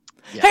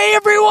Yeah. Hey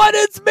everyone,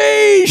 it's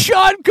me,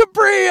 Sean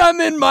Capri. I'm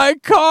in my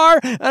car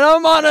and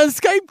I'm on a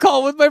Skype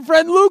call with my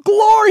friend Luke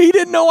Lore. He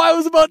didn't know I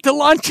was about to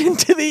launch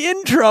into the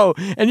intro.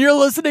 And you're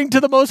listening to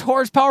the most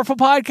horsepowerful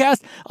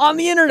podcast on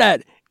the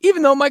internet,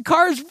 even though my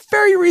car is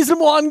very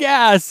reasonable on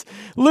gas.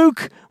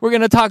 Luke, we're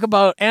going to talk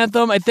about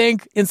Anthem, I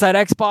think, Inside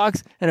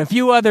Xbox, and a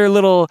few other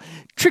little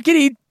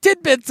trickety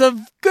tidbits of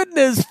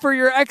goodness for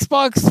your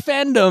Xbox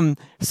fandom.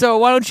 So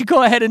why don't you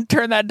go ahead and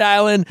turn that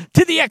dial in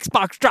to the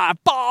Xbox Drop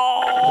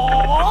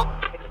Ball.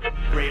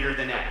 Greater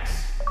than X.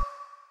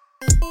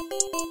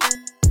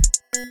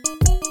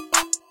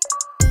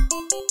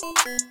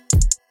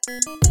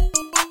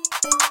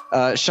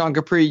 Sean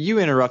Capri, you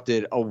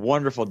interrupted a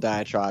wonderful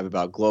diatribe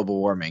about global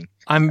warming.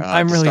 I'm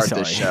really start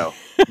sorry. This show.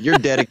 You're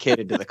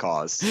dedicated to the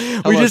cause.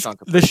 Hello, Sean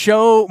Capri. The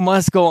show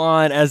must go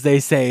on, as they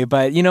say.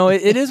 But you know,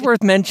 it is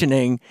worth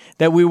mentioning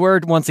that we were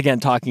once again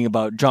talking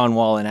about John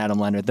Wall and Adam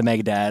Leonard, the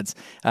Megadads,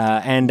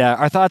 and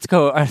our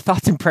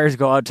thoughts and prayers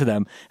go out to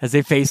them as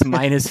they face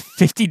minus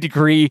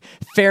 50-degree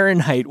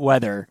Fahrenheit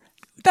weather.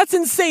 That's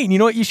insane. You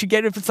know what you should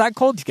get if it's that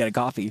cold? You get a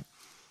coffee.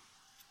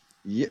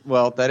 Yeah,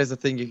 well, that is a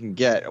thing you can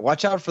get.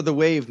 Watch out for the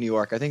wave, New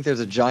York. I think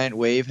there's a giant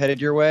wave headed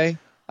your way.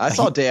 I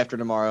saw Day After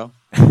Tomorrow.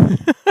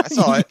 I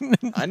saw it.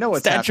 I know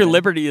what's Statue happening. of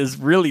Liberty is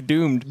really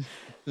doomed.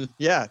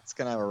 Yeah, it's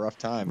going to have a rough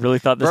time. Really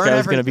thought this Burn guy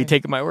was going to be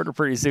everything. taking my order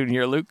pretty soon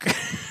here, Luke.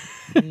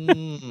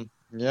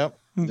 Yep.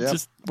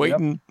 Just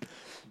waiting. Yep.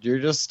 You're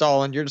just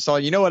stalling.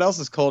 You know what else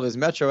is cold is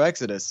Metro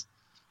Exodus.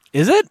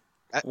 Is it?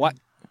 What?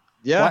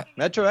 Yeah, What?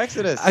 Metro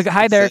Exodus.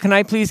 Hi there. Can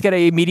I please get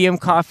a medium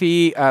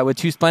coffee with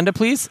 2 Splenda,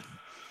 please?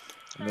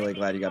 I'm really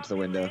glad you got to the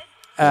window.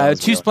 2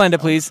 Splenda,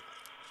 please.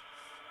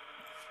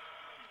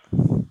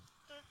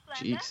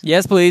 Jeez.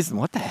 Yes, please.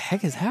 What the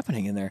heck is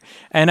happening in there?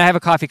 And I have a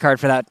coffee card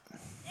for that.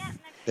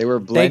 They were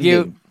Thank blending.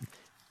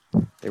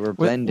 you. They were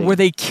blending. Were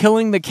they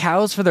killing the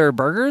cows for their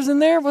burgers in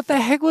there? What the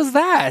heck was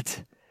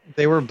that?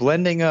 They were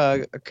blending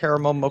a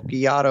caramel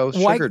macchiato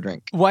sugar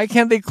drink. Why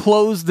can't they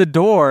close the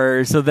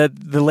door so that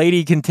the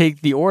lady can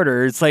take the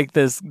order? It's like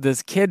this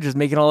kid just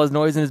making all his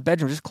noise in his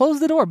bedroom. Just close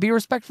the door. Be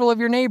respectful of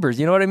your neighbors.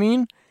 You know what I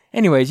mean?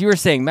 Anyways, you were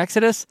saying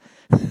Mexodus?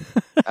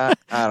 I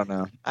don't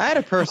know. I had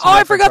a person. Oh,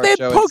 I forgot they had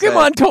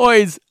Pokemon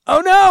toys. Oh,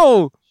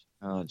 no.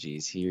 Oh,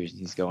 geez.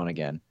 He's going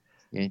again.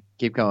 Yeah,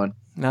 keep going.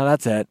 No,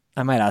 that's it.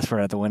 I might ask for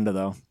it at the window,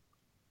 though.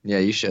 Yeah,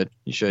 you should.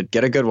 You should.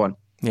 Get a good one.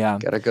 Yeah.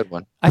 Get a good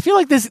one. I feel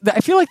like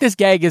this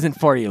gag isn't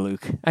for you,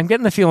 Luke. I'm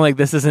getting the feeling like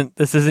this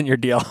isn't your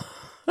deal.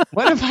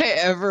 When have I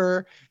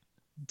ever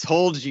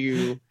told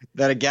you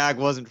that a gag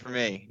wasn't for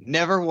me?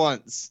 Never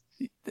once.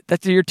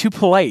 You're too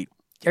polite.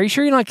 Are you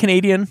sure you're not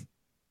Canadian?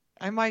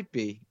 I might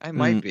be. I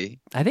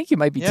think you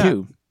might be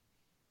too.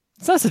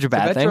 It's not such a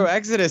bad Metro thing.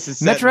 Exodus is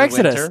set Metro in the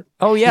Exodus. winter.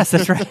 Oh yes,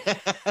 that's right.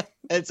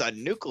 It's a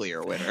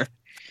nuclear winter.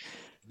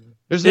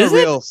 There's Is no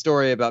it? real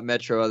story about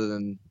Metro other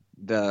than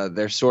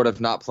they're sort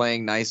of not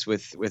playing nice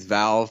with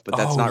Valve, but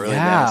that's Oh, not really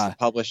yeah. them as a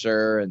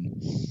publisher,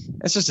 and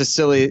it's just a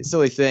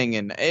silly thing.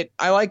 And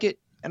I like it,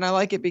 and I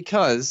like it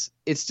because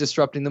it's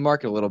disrupting the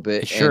market a little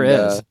bit. It sure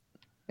and, is.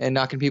 And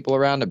knocking people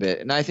around a bit.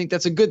 And I think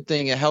that's a good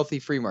thing, a healthy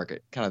free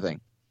market kind of thing.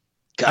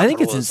 I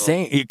think it's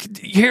insane.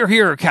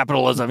 Here,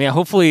 capitalism. Yeah,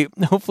 hopefully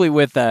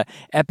with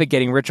Epic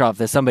getting rich off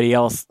this, somebody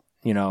else,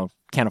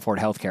 can't afford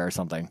healthcare or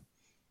something.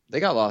 They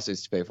got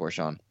lawsuits to pay for,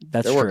 Sean.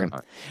 That's They're true. working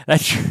hard.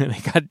 That's true. They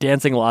got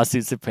dancing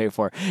lawsuits to pay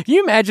for. Can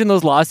you imagine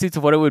those lawsuits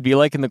of what it would be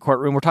like in the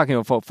courtroom? We're talking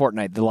about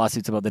Fortnite, the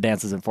lawsuits about the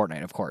dances in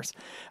Fortnite, of course.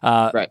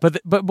 Right.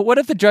 But what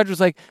if the judge was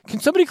like, "Can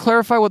somebody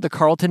clarify what the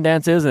Carlton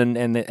dance is?"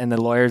 And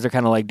the lawyers are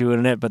kind of like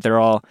doing it, but they're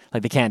all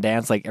like they can't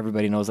dance. Like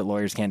everybody knows that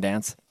lawyers can't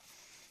dance.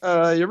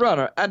 Your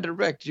Honor, I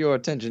direct your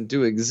attention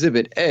to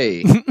Exhibit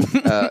A.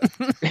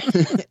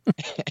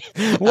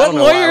 What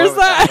lawyer is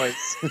that?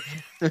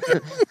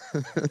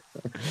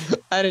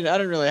 I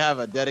didn't really have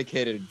a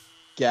dedicated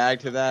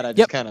gag to that. I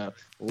just kind of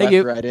Thank left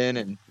you. right in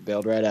and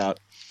bailed right out.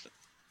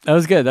 That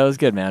was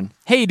good, man.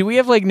 Hey, do we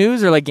have like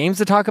news or like games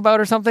to talk about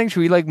or something? Should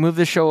we like move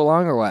this show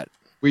along or what?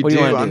 We What do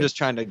do. you wanna I'm do? just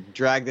trying to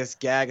drag this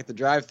gag at the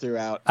drive-thru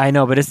out. I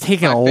know, but it's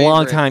taken My a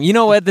long favorite. time. You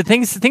know what? The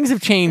things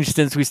have changed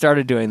since we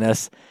started doing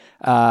this.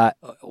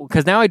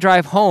 Because now I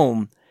drive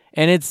home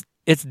and it's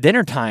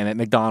dinner time at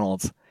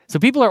McDonald's. So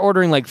people are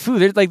ordering like food.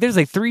 There's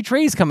like 3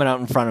 trays coming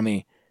out in front of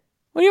me.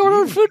 What are you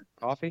ordering food?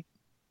 Coffee?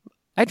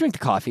 I drink the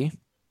coffee.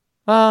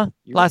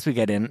 Last week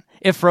I didn't.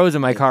 It froze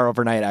in my car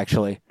overnight,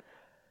 actually.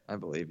 I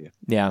believe you.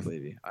 Yeah. I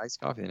believe you.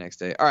 Iced coffee the next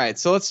day. All right,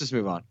 so let's just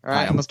move on. All right,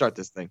 Hi. I'm going to start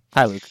this thing.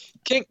 Hi, Luke.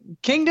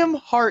 Kingdom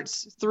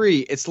Hearts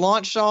 3. It's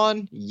launched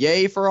on.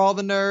 Yay for all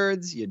the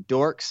nerds, you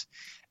dorks.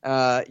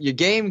 Your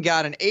game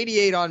got an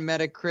 88 on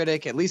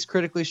Metacritic, at least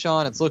critically,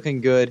 Sean. It's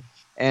looking good.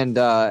 And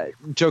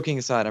joking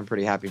aside, I'm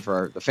pretty happy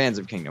for the fans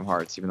of Kingdom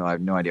Hearts, even though I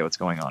have no idea what's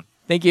going on.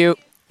 Thank you.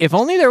 If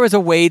only there was a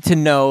way to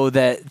know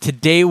that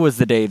today was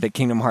the day that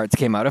Kingdom Hearts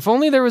came out. If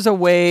only there was a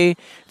way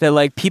that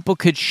like people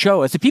could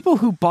show us, the people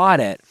who bought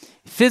it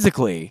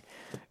physically,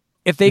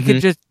 if they could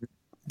just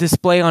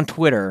display on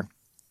Twitter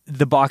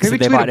the box Maybe that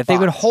they tweet a bought. If they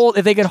could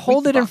box.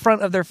 hold it in box.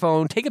 front of their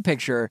phone, take a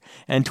picture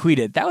and tweet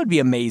it, that would be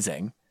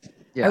amazing.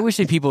 Yeah. I wish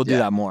that people would do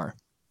that more.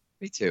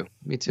 Me too.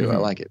 I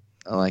like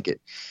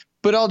it.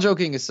 But all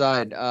joking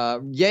aside,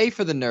 yay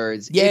for the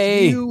nerds.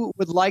 Yay. If you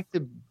would like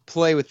to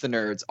play with the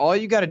nerds, all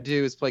you got to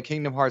do is play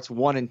Kingdom Hearts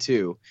 1 and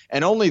 2,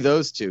 and only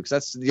those two,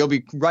 because you'll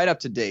be right up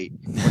to date.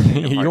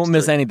 You won't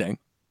miss anything.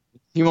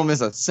 You won't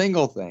miss a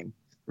single thing.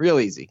 Real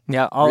easy.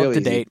 Yeah, all Real up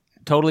to easy. date.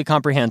 Totally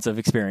comprehensive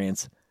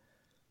experience.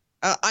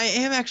 I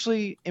am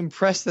actually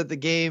impressed that the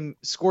game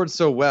scored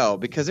so well,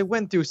 because it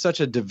went through such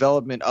a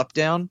development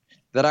up-down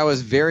that I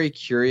was very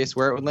curious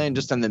where it would land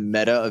just on the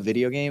meta of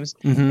video games.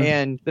 Mhm.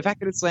 And the fact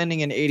that it's landing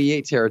in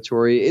 88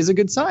 territory is a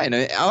good sign.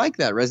 I like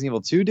that. Resident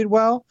Evil 2 did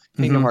well.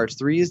 Kingdom Mhm. Hearts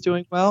 3 is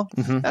doing well.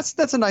 Mhm.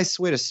 That's a nice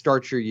way to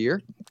start your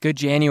year. Good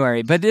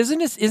January. But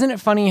isn't it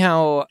funny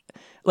how,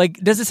 like,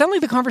 does it sound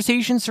like the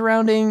conversation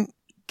surrounding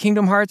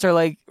Kingdom Hearts are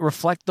like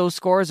reflect those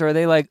scores, or are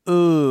they like,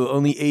 ooh,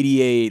 only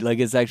 88, like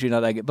it's actually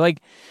not that good? But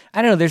like,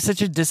 I don't know, there's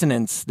such a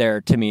dissonance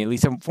there to me, at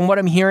least from what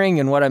I'm hearing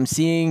and what I'm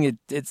seeing.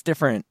 It's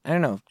different. I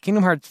don't know.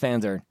 Kingdom Hearts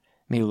fans are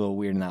maybe a little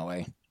weird in that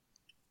way.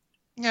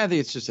 Yeah, I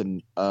think it's just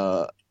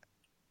a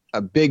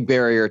big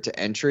barrier to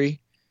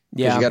entry.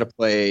 Yeah, You got to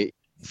play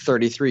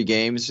 33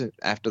 games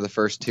after the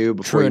first two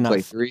before True you play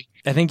enough. 3.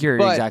 I think you're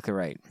But- exactly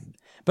right.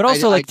 But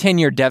also, I- like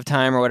 10-year dev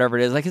time or whatever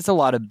it is, like it's a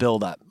lot of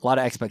build up, a lot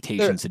of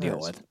expectations to deal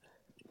there's- with.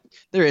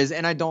 There is,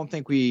 and I don't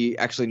think we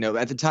actually know.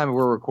 At the time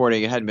we're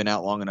recording, it hadn't been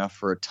out long enough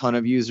for a ton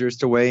of users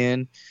to weigh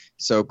in.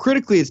 So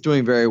critically, it's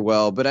doing very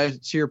well.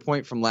 But to your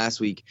point from last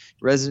week,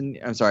 Red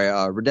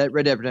Dead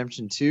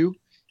Redemption 2,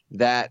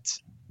 that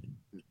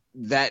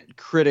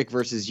critic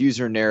versus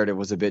user narrative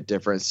was a bit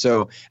different.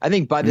 So I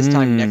think by this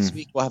time next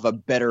week, we'll have a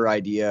better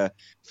idea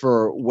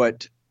for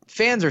what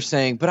fans are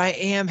saying. But I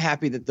am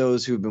happy that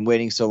those who've been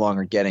waiting so long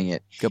are getting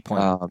it. Good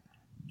point.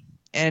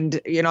 And,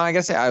 I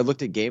guess I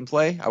looked at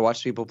gameplay. I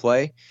watched people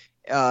play.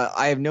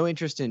 I have no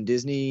interest in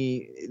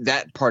Disney,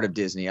 that part of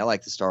Disney. I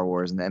like the Star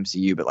Wars and the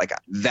MCU, but like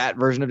that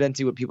version of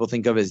Disney, what people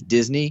think of as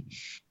Disney,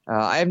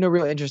 I have no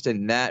real interest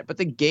in that. But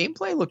the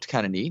gameplay looked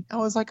kind of neat. I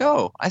was like,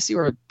 oh, I see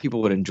where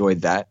people would enjoy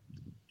that.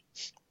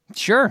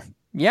 Sure.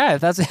 Yeah,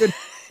 if that's it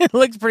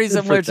looks pretty Good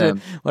for similar to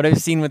them. what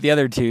I've seen with the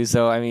other two.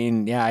 So, I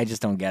mean, yeah, I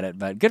just don't get it.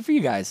 But good for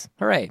you guys.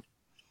 Hooray.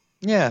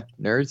 Yeah,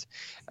 nerds.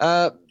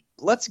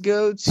 Let's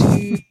go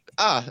to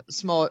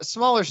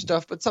smaller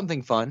stuff, but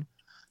something fun.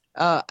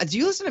 Do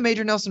you listen to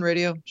Major Nelson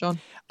Radio, Sean?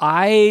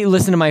 I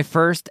listened to my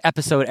first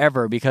episode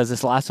ever because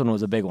this last one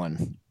was a big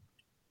one.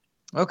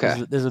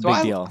 Okay. This is a So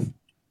big deal.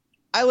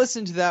 I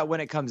listen to that when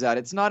it comes out.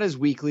 It's not as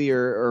weekly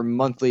or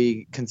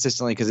monthly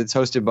consistently because it's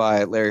hosted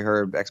by Larry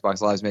Herb,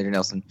 Xbox Live's Major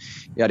Nelson,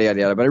 yada, yada,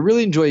 yada. But I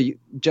really enjoy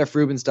Jeff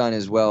Rubenstein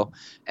as well.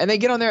 And they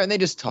get on there and they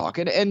just talk.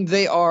 And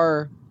they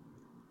are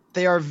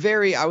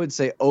very, I would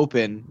say,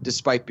 open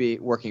despite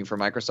working for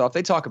Microsoft.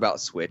 They talk about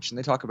Switch and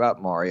they talk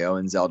about Mario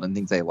and Zelda and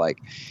things they like.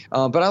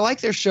 But I like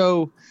their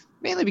show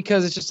mainly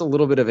because it's just a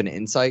little bit of an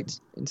insight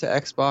into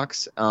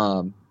Xbox.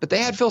 But they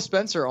had Phil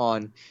Spencer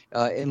on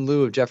in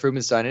lieu of Jeff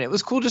Rubenstein, and it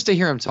was cool just to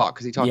hear him talk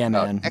because he talked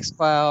about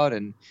xCloud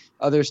and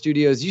other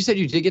studios. You said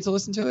you did get to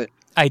listen to it?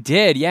 I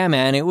did, yeah,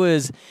 man. It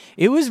was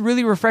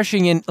really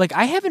refreshing, and like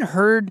I haven't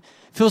heard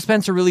Phil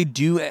Spencer really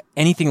do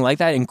anything like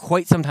that in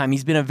quite some time.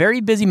 He's been a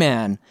very busy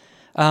man,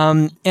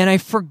 and I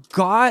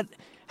forgot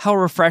how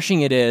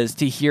refreshing it is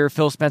to hear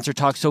Phil Spencer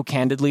talk so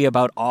candidly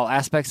about all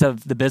aspects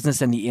of the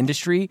business and the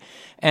industry.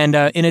 And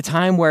in a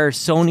time where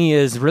Sony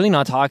is really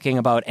not talking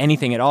about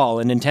anything at all,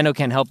 and Nintendo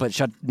can't help but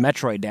shut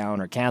Metroid down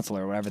or cancel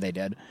or whatever they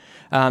did,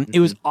 it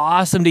was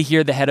awesome to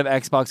hear the head of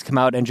Xbox come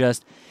out and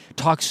just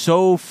talk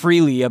so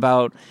freely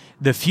about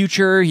the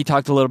future. He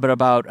talked a little bit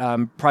about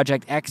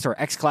Project X or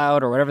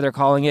xCloud or whatever they're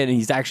calling it, and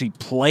he's actually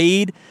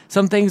played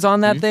some things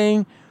on that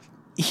thing.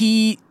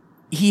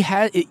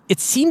 It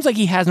seems like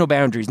he has no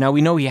boundaries. Now,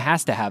 we know he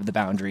has to have the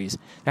boundaries.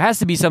 There has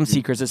to be some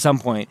secrets at some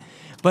point.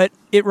 But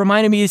it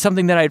reminded me of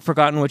something that I'd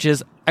forgotten, which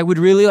is I would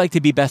really like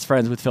to be best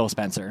friends with Phil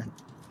Spencer.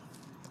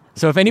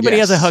 So if anybody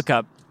has a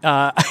hookup,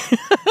 I'll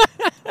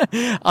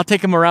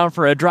take him around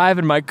for a drive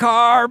in my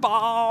car.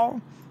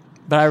 Ball.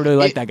 But I really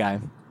like that guy.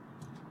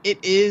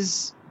 It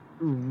is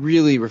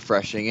really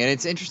refreshing, and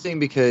it's interesting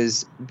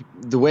because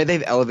the way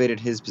they've elevated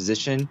his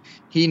position,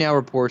 he now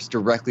reports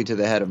directly to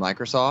the head of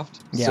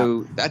Microsoft. Yeah.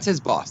 So that's his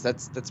boss.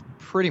 That's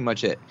pretty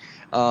much it.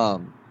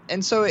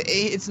 And so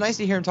it's nice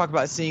to hear him talk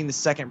about seeing the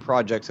second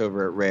projects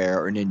over at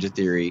Rare or Ninja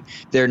Theory,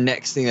 their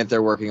next thing that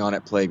they're working on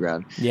at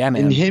Playground. Yeah,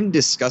 man. And him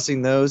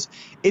discussing those,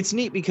 it's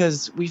neat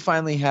because we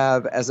finally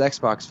have, as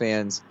Xbox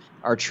fans,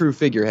 our true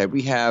figurehead.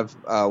 We have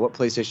what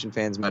PlayStation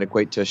fans might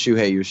equate to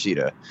Shuhei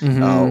Yoshida,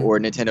 or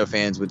Nintendo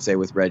fans would say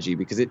with Reggie,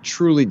 because it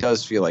truly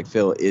does feel like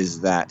Phil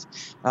is that.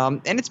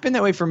 And it's been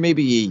that way for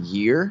maybe a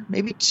year,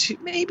 maybe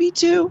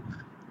two.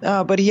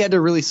 But he had to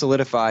really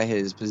solidify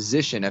his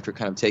position after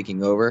kind of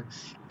taking over,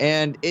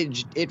 and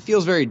it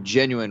feels very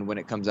genuine when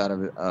it comes out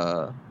of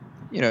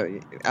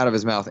out of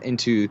his mouth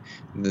into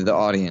the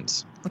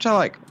audience, which I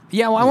like.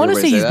 Yeah, well, I want to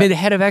say he's been the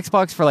head of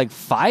Xbox for like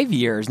 5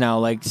 years now,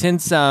 like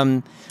since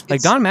Don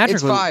Matrick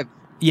It's 5.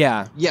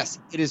 Yeah. Yes,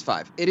 it is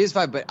 5. It is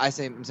 5, but I'm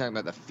talking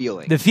about the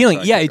feeling. The feeling,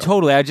 Sorry, yeah,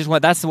 totally.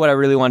 That's what I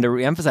really wanted to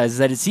reemphasize, is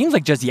that it seems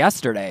like just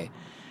yesterday.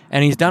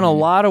 And he's done a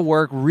lot of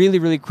work really,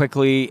 really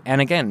quickly. And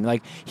again,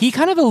 like, he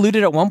kind of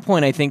alluded at one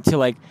point, I think, to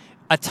like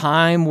a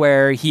time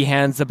where he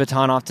hands the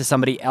baton off to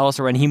somebody else,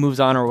 or when he moves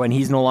on, or when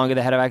he's no longer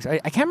the head of Xbox.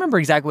 I can't remember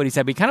exactly what he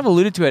said, but he kind of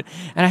alluded to it.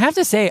 And I have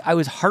to say, I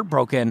was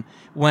heartbroken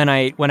when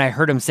I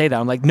heard him say that.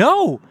 I'm like,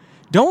 no,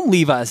 don't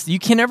leave us. You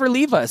can never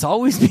leave us.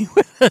 Always be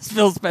with us,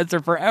 Phil Spencer,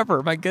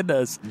 forever. My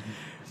goodness.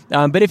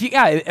 But if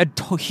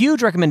you,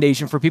 huge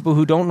recommendation for people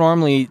who don't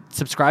normally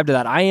subscribe to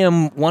that. I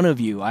am one of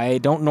you. I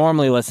don't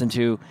normally listen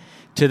to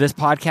this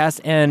podcast,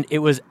 and it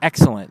was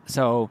excellent.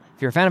 So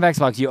if you're a fan of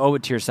Xbox, you owe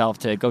it to yourself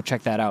to go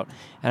check that out.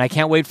 And I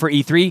can't wait for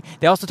E3.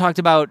 They also talked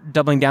about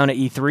doubling down at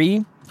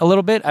E3 a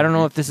little bit. I don't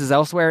know if this is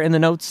elsewhere in the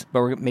notes,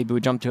 but maybe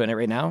we jump to it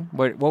right now.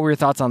 What were your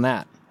thoughts on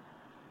that?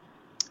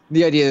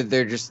 The idea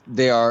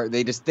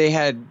that they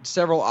had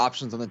several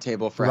options on the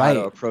table for how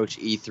to approach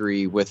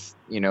E3 with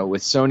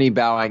Sony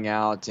bowing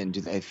out, and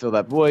do they fill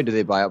that void? Do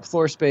they buy up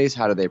floor space?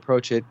 How do they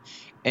approach it?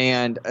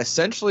 And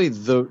essentially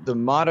the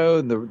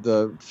motto,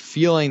 the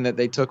feeling that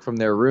they took from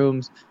their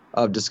rooms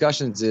of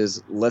discussions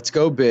is, let's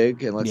go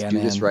big and let's do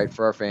this right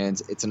for our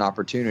fans. It's an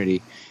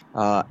opportunity.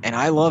 And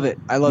I love it.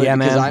 I love it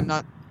because I'm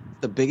not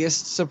the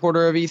biggest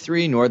supporter of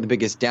E3, nor the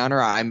biggest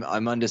downer.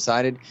 I'm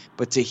undecided.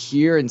 But to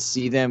hear and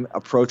see them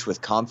approach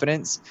with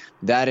confidence,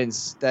 that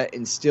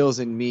instills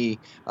in me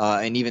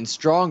an even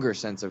stronger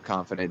sense of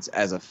confidence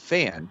as a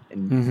fan,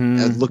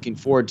 and looking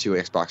forward to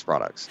Xbox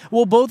products.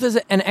 Well, both as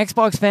an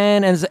Xbox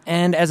fan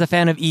and as a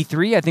fan of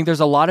E3, I think there's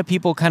a lot of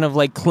people kind of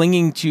like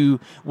clinging to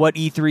what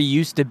E3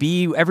 used to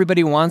be.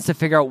 Everybody wants to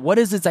figure out what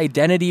is its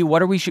identity,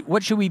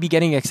 what should we be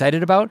getting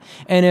excited about?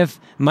 And if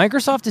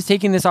Microsoft is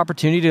taking this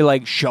opportunity to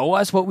like show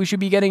us what we should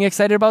be getting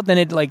excited about, then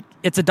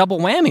it's a double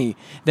whammy.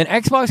 Then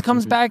Xbox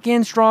comes back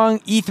in strong,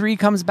 E3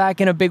 comes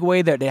back in a big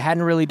way that they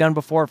hadn't really done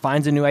before,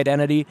 finds a new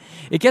identity.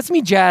 It gets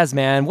me jazzed,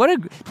 man.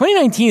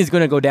 2019 is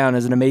going to go down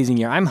as an amazing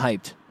year. I'm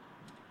hyped.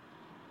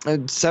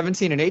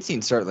 17 and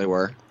 18 certainly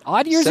were.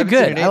 Odd years are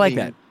good. I like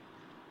that.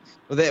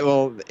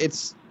 Well,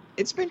 it's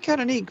been kind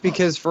of neat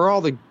because for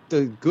all the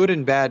good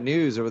and bad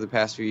news over the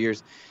past few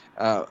years,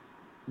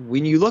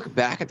 when you look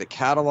back at the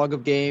catalog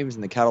of games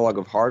and the catalog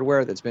of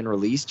hardware that's been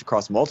released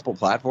across multiple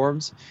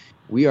platforms,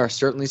 we are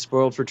certainly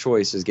spoiled for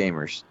choice as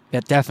gamers.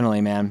 Yeah,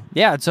 definitely, man.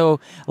 Yeah, so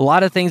a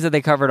lot of things that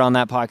they covered on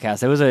that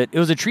podcast. It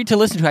was a treat to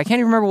listen to. I can't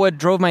even remember what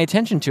drove my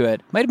attention to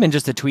it. Might have been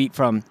just a tweet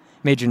from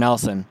Major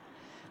Nelson,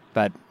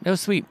 but it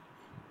was sweet.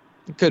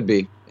 It could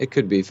be.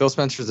 Phil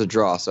Spencer's a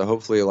draw, so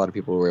hopefully a lot of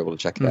people were able to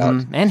check it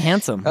out. And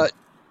handsome.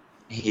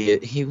 He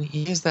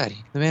is that.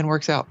 The man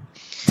works out.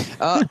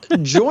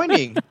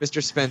 Joining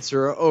Mr.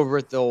 Spencer over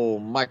at the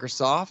old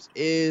Microsoft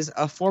is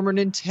a former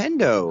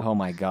Nintendo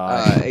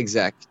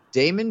exec.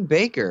 Damon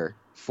Baker,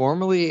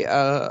 formerly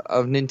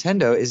of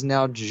Nintendo, is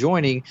now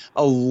joining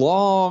a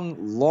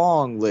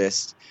long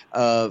list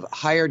of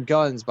hired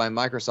guns by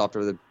Microsoft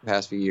over the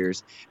past few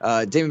years.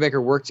 Damon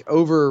Baker worked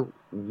over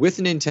with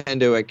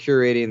Nintendo at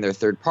curating their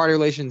third-party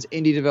relations,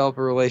 indie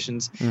developer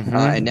relations,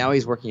 and now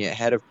he's working at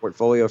head of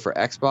portfolio for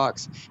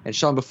Xbox. And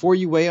Sean, before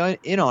you weigh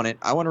in on it,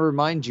 I want to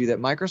remind you that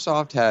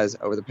Microsoft has,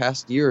 over the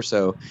past year or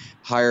so,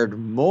 hired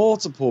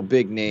multiple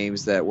big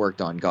names that worked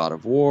on God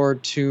of War,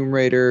 Tomb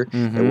Raider,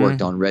 that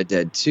worked on Red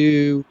Dead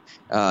 2.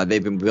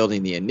 They've been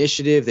building the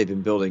initiative. They've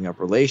been building up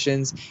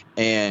relations.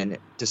 And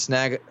to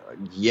snag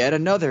yet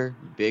another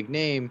big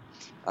name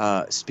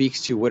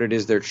speaks to what it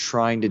is they're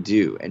trying to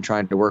do and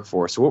trying to work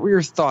for. So what were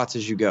your thoughts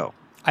as you go?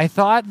 I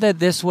thought that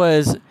this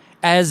was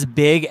as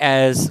big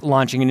as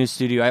launching a new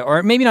studio,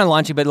 or maybe not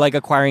launching, but like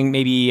acquiring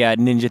maybe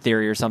Ninja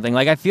Theory or something.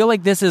 Like, I feel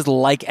like this is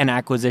like an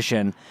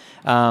acquisition.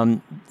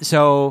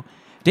 So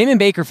Damon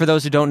Baker, for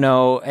those who don't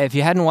know, if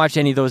you hadn't watched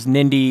any of those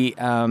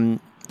Nindy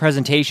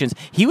presentations,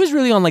 he was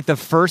really on like the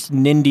first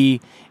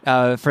Nindy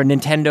for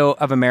Nintendo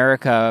of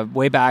America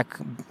way back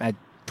at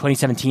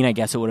 2017, I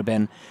guess it would have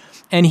been.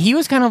 And he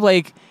was kind of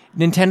like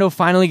Nintendo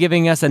finally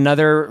giving us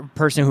another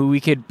person who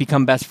we could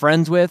become best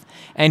friends with.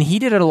 And he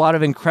did a lot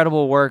of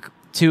incredible work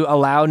to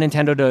allow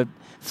Nintendo to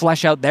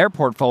flesh out their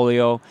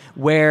portfolio,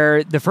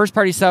 where the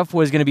first-party stuff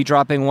was going to be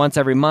dropping once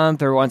every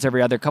month or once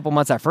every other couple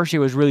months. That first year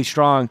was really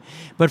strong.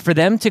 But for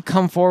them to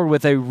come forward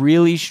with a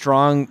really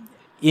strong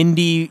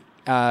indie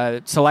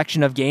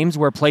selection of games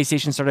where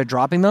PlayStation started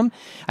dropping them,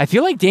 I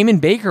feel like Damon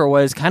Baker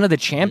was kind of the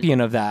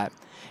champion of that.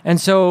 And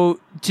so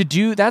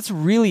that's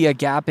really a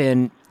gap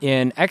in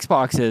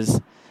Xbox's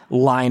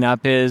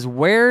lineup, is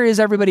where is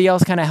everybody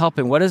else kind of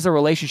helping? What is the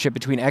relationship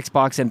between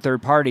Xbox and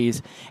third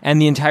parties and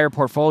the entire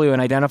portfolio,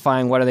 and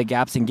identifying what are the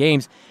gaps in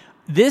games?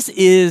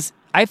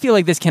 I feel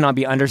like this cannot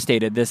be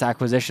understated, this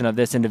acquisition of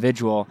this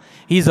individual.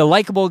 He's a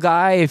likable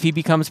guy. If he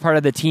becomes part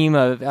of the team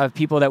of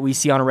people that we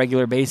see on a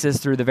regular basis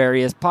through the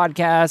various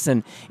podcasts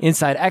and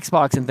inside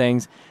Xbox and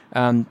things,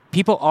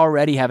 people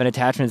already have an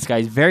attachment to this guy.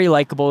 He's very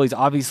likable. He's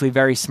obviously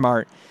very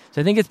smart.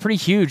 So I think it's pretty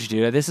huge,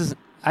 dude. This is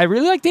I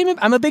really like Damon.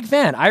 I'm a big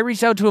fan. I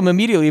reached out to him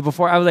immediately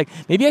before. I was like,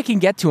 maybe I can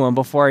get to him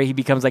before he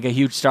becomes like a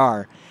huge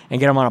star and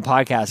get him on a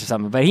podcast or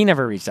something. But he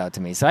never reached out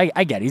to me. So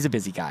I get it. He's a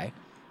busy guy.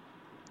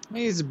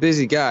 He's a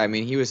busy guy. I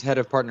mean, he was head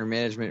of partner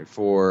management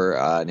for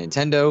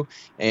Nintendo,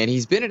 and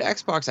he's been at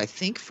Xbox, I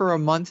think, for a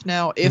month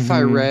now, if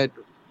I read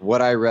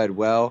what I read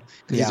well,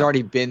 because he's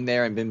already been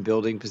there and been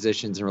building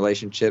positions and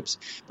relationships.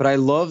 But I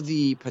love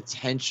the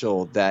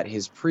potential that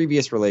his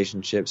previous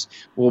relationships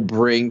will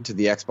bring to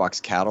the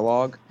Xbox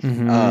catalog,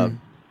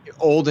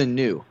 old and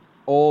new.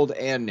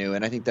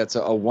 And I think that's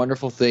a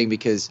wonderful thing,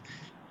 because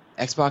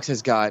Xbox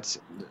has got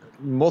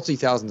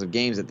multi-thousands of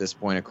games at this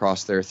point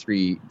across their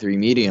three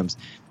mediums,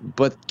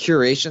 but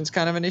curation's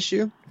kind of an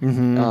issue.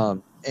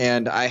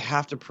 And I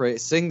have to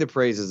sing the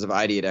praises of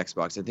ID at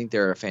Xbox. I think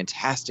they're a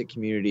fantastic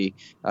community,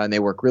 and they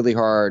work really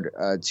hard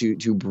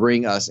to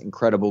bring us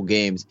incredible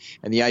games.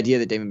 And the idea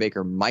that David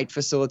Baker might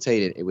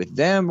facilitate it with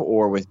them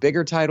or with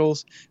bigger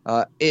titles,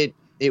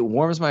 it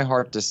warms my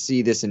heart to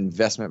see this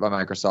investment by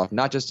Microsoft,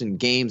 not just in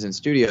games and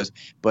studios,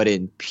 but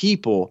in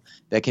people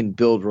that can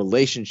build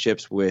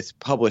relationships with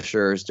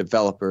publishers,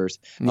 developers,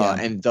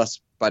 and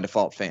thus by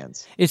default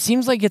fans. It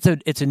seems like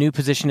it's a new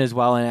position as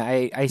well,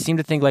 and I seem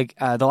to think like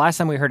the last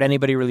time we heard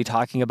anybody really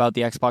talking about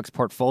the Xbox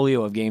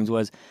portfolio of games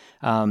was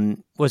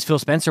Phil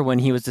Spencer, when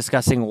he was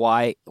discussing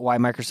why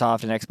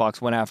Microsoft and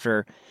Xbox went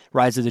after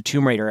Rise of the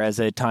Tomb Raider as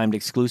a timed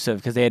exclusive,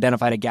 because they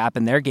identified a gap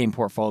in their game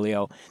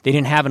portfolio. They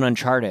didn't have an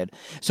Uncharted.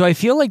 So I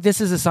feel like this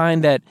is a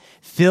sign that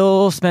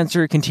Phil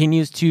Spencer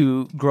continues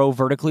to grow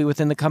vertically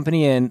within the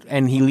company,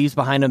 and he leaves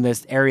behind him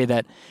this area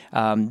that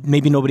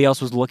maybe nobody else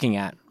was looking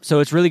at. So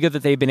it's really good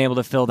that they've been able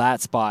to fill that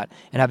spot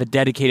and have a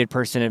dedicated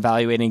person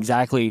evaluating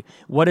exactly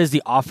what is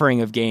the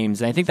offering of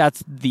games. And I think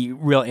that's the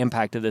real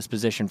impact of this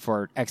position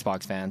for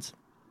Xbox fans.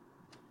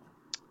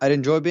 I'd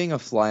enjoy being a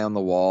fly on the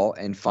wall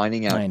and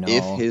finding out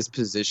if his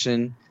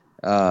position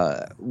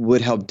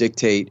would help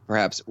dictate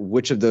perhaps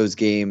which of those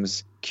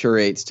games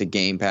curates to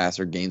Game Pass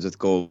or Games with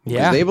Gold.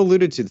 Because they've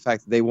alluded to the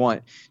fact that they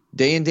want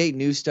day and date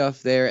new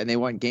stuff there, and they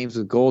want Games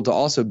with Gold to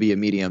also be a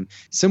medium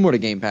similar to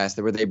Game Pass,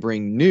 where they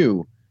bring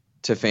new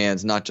to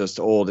fans, not just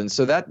old. And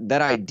so that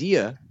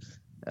idea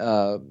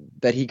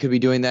that he could be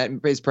doing that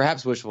is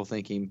perhaps wishful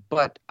thinking,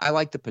 but I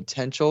like the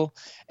potential.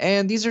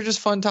 And these are just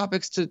fun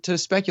topics to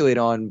speculate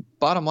on.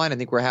 Bottom line, I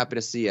think we're happy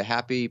to see a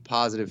happy,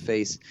 positive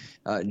face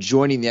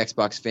joining the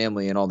Xbox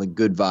family and all the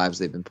good vibes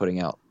they've been putting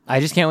out.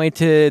 I just can't wait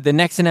to the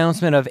next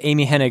announcement of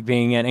Amy Hennig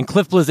being in and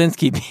Cliff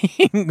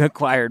Bleszinski being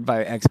acquired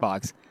by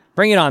Xbox.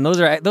 Bring it on. Those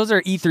are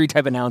E3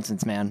 type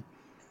announcements, man.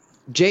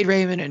 Jade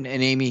Raymond and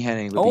Amy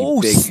Hennig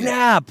would be big. Oh,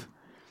 snap.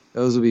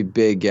 Those would be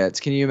big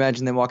gets. Can you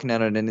imagine them walking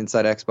out on an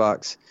Inside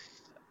Xbox?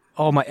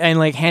 Oh my! And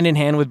like hand in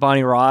hand with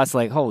Bonnie Ross,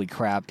 like holy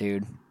crap,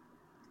 dude.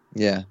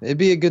 Yeah, it'd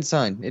be a good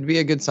sign.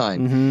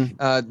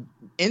 Inside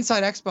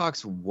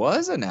Xbox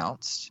was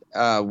announced.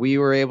 We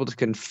were able to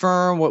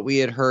confirm what we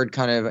had heard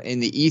kind of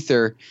in the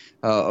ether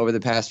over the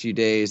past few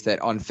days,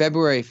 that on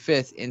February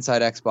 5th,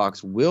 Inside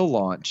Xbox will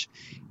launch.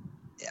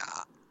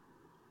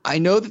 I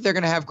know that they're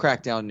going to have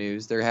Crackdown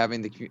news. They're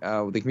having the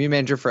community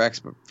manager for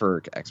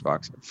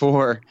Xbox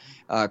for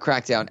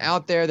Crackdown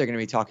out there. They're going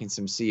to be talking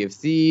some Sea of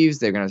Thieves.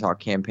 They're going to talk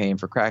campaign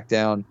for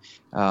Crackdown.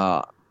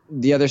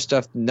 The other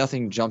stuff,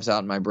 nothing jumps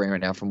out in my brain right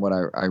now from what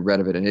I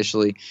read of it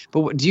initially.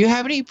 But do you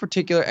have any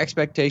particular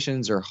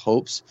expectations or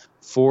hopes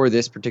for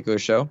this particular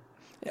show?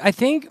 I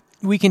think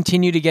we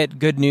continue to get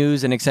good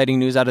news and exciting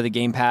news out of the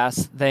Game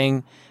Pass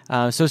thing.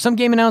 So some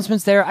game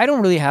announcements there. I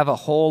don't really have a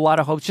whole lot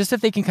of hopes, just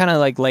if they can kind of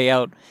like lay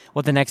out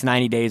what the next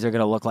 90 days are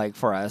going to look like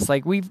for us.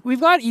 Like we've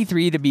got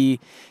E3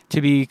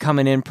 to be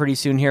coming in pretty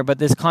soon here, but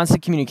this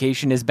constant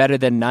communication is better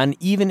than none,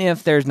 even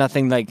if there's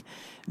nothing like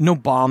no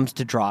bombs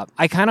to drop.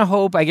 I kind of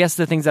hope, I guess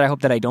the things that I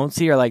hope that I don't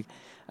see are like,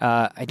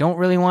 I don't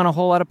really want a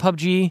whole lot of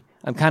PUBG.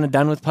 I'm kind of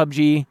done with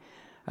PUBG.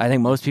 I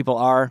think most people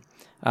are.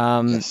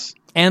 Yes.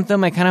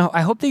 Anthem,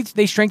 I hope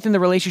they strengthen the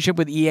relationship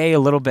with EA a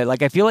little bit.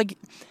 Like I feel like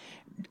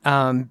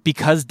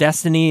because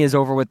Destiny is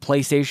over with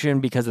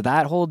PlayStation because of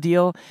that whole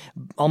deal,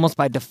 almost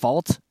by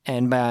default,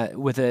 and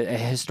with a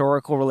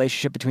historical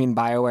relationship between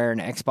BioWare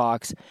and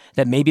Xbox,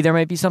 that maybe there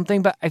might be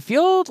something. But I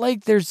feel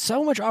like there's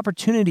so much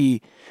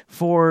opportunity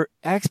for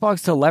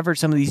Xbox to leverage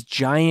some of these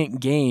giant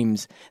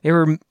games. They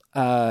were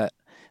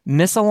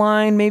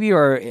misaligned maybe,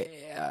 or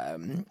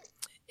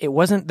it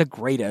wasn't the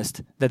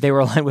greatest that they were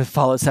aligned with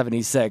Fallout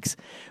 76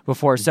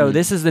 before. So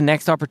this is the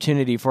next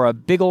opportunity for a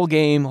big old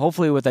game,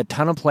 hopefully with a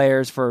ton of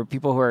players, for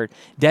people who are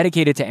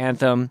dedicated to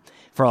Anthem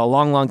for a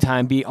long, long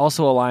time, be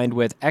also aligned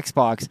with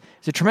Xbox.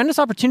 It's a tremendous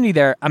opportunity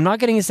there. I'm not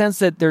getting a sense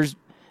that there's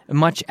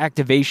much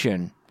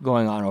activation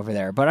going on over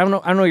there, but I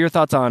don't know your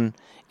thoughts on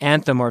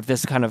Anthem, or if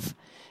this kind of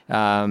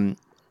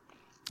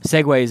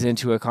segues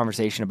into a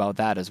conversation about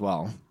that as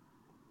well.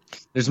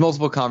 There's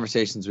multiple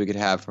conversations we could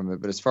have from it,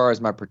 but as far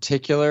as my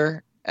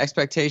particular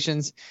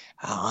expectations,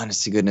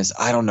 honest to goodness,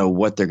 I don't know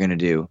what they're going to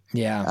do.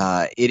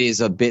 Yeah. It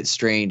is a bit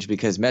strange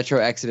because Metro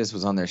Exodus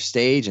was on their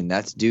stage and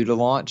that's due to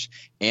launch.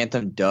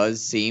 Anthem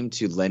does seem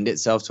to lend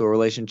itself to a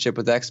relationship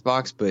with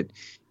Xbox, but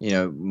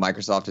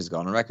Microsoft has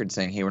gone on record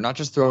saying, hey, we're not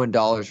just throwing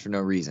dollars for no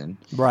reason.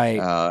 Right.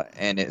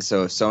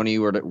 So if Sony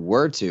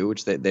were to,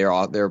 which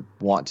they're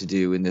want to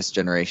do in this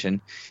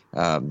generation,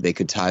 they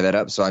could tie that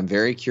up. So I'm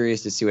very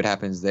curious to see what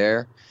happens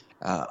there.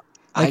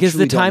 Is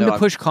the time to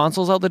push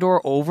consoles out the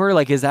door over?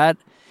 Like, is that...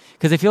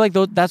 Because I feel like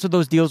that's what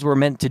those deals were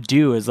meant to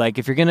do. Is like,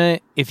 if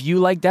you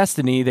like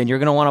Destiny, then you're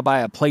gonna want to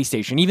buy a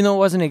PlayStation, even though it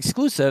wasn't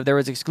exclusive. There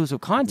was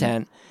exclusive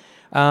content.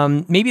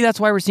 Maybe that's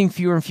why we're seeing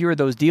fewer and fewer of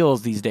those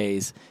deals these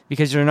days,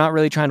 because you're not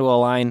really trying to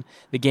align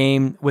the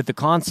game with the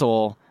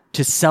console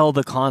to sell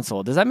the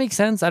console. Does that make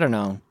sense? I don't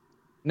know.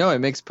 No, it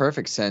makes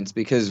perfect sense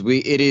because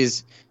it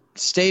is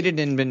stated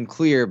and been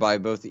clear by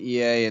both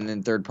EA and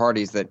then third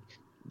parties that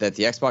the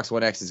Xbox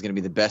One X is going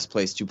to be the best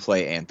place to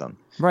play Anthem.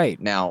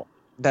 Right. Now,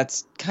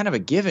 that's kind of a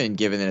given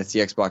that it's the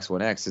Xbox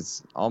One X.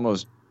 It's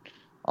almost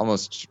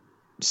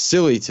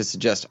silly to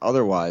suggest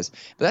otherwise.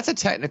 But that's a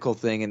technical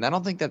thing, and I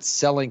don't think that's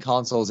selling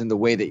consoles in the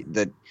way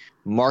that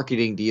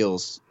marketing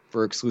deals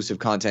for exclusive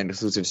content,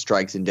 exclusive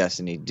strikes in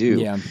Destiny do.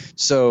 Yeah.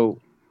 So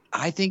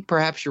I think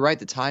perhaps you're right.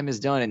 The time is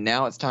done, and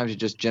now it's time to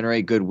just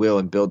generate goodwill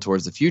and build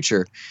towards the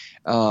future.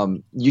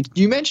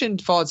 You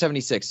mentioned Fallout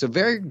 76. So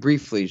very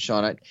briefly,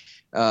 Sean,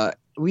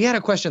 we had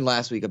a question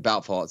last week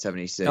about Fallout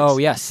 76. Oh,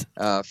 yes.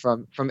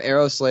 From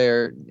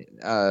Aeroslayer,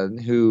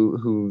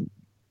 who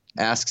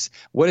asks,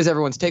 what is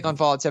everyone's take on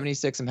Fallout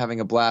 76? I'm having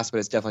a blast, but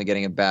it's definitely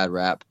getting a bad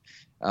rap.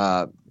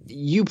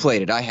 You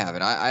played it. I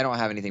haven't. I don't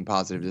have anything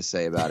positive to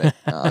say about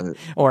it.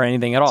 Or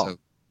anything at all. So,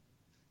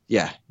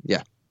 yeah.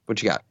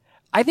 What you got?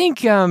 I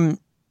think, I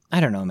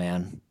don't know,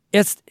 man.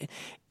 It's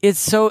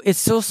so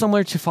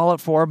similar to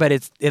Fallout 4, but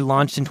it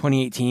launched in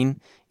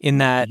 2018. In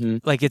that,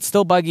 like, it's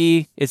still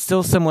buggy. It's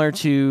still similar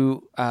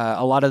to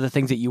a lot of the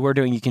things that you were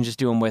doing. You can just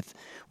do them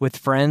with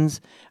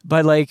friends.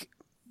 But, like,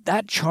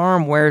 that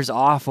charm wears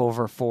off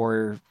over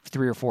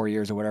 3 or 4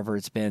 years or whatever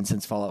it's been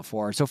since Fallout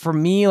 4. So for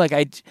me, like,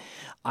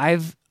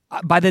 I've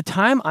by the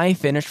time I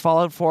finished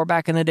Fallout 4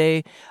 back in the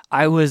day,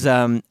 I was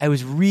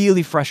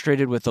really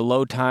frustrated with the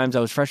load times. I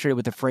was frustrated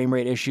with the frame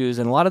rate issues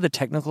and a lot of the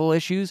technical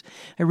issues.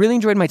 I really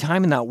enjoyed my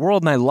time in that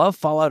world, and I love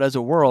Fallout as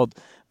a world.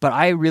 But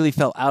I really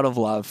fell out of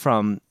love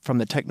from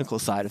the technical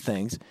side of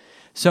things.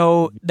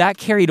 So that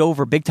carried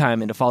over big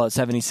time into Fallout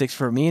 76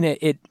 for me, and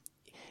it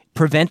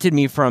prevented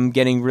me from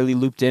getting really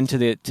looped into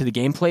the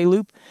gameplay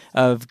loop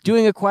of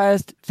doing a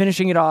quest,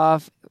 finishing it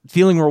off,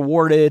 feeling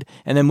rewarded,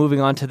 and then moving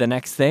on to the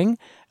next thing.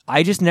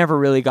 I just never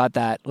really got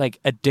that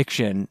like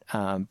addiction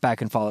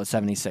back in Fallout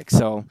 76.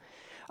 So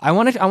I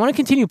want to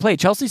continue to play it.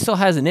 Chelsea still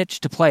has an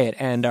itch to play it,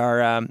 and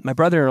our my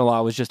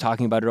brother-in-law was just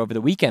talking about it over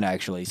the weekend,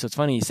 actually. So it's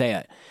funny you say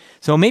it.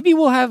 So maybe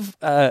we'll have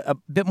a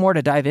bit more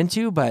to dive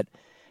into, but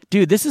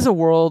dude, this is a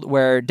world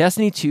where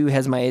Destiny 2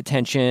 has my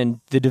attention.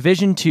 The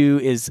Division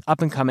 2 is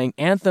up and coming.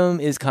 Anthem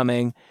is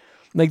coming.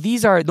 Like,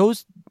 these are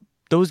those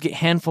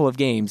handful of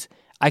games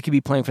I could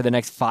be playing for the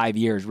next 5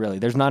 years, really.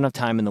 There's not enough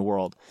time in the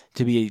world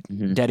to be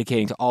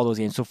dedicating to all those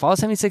games. So Fallout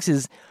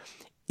 76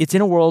 it's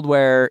in a world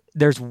where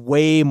there's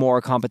way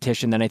more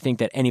competition than I think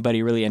that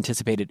anybody really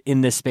anticipated in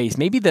this space.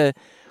 Maybe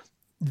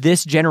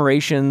this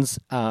generation's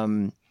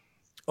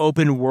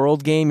open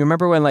world game. You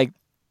remember when like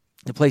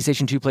the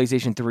PlayStation 2,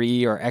 PlayStation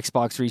 3, or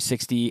Xbox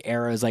 360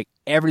 eras, like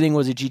everything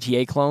was a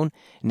GTA clone.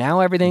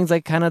 Now everything's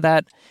like kind of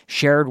that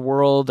shared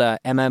world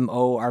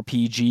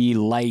MMORPG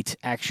light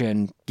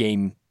action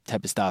game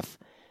type of stuff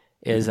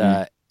is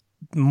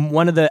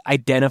one of the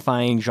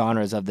identifying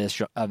genres of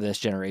this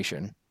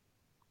generation.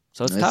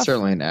 So it's tough.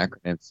 Certainly an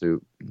acronym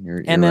soup.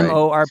 You're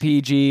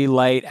MMORPG,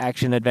 light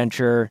action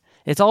adventure.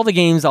 It's all the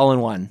games all in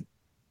one.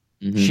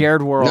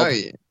 Shared world. No,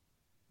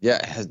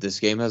 this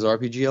game has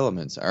RPG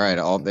elements. All right,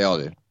 they all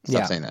do.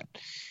 Stop saying that.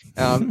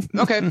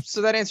 Okay,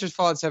 so that answers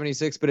Fallout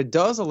 76, but it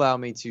does allow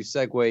me to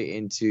segue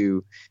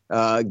into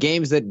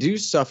games that do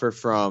suffer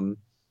from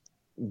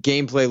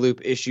gameplay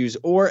loop issues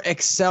or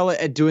excel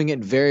at doing it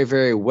very,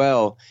 very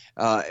well.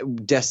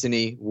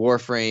 Destiny,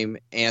 Warframe,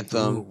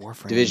 Anthem,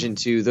 Division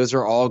 2, those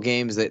are all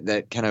games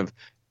that kind of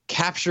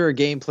capture a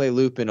gameplay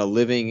loop in a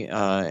living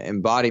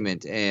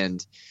embodiment.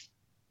 And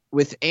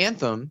with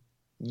Anthem,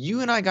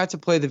 you and I got to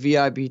play the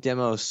VIP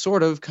demo,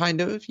 sort of,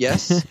 kind of,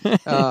 yes,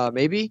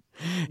 maybe.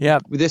 Yeah.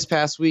 This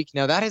past week.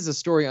 Now, that is a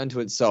story unto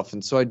itself.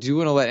 And so I do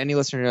want to let any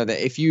listener know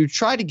that if you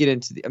try to get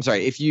into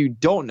if you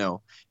don't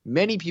know,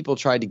 many people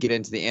tried to get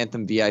into the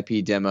Anthem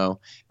VIP demo,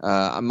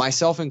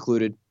 myself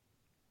included.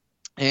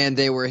 And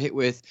they were hit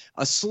with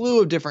a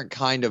slew of different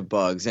kind of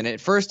bugs. And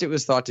at first it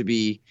was thought to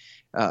be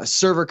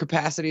server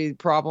capacity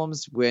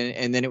problems,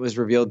 and then it was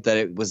revealed that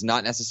it was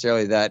not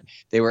necessarily that.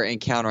 They were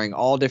encountering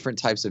all different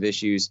types of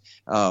issues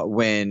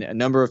when a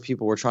number of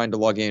people were trying to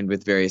log in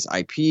with various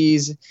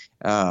IPs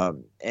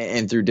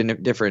and through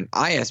different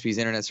ISPs,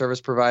 internet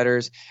service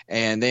providers,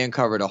 and they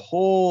uncovered a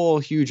whole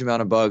huge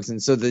amount of bugs.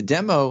 And so the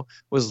demo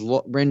was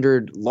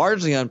rendered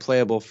largely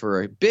unplayable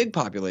for a big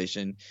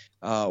population,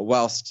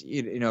 whilst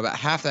about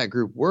half that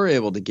group were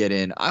able to get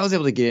in, I was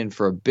able to get in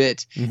for a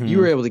bit. Mhm. You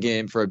were able to get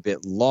in for a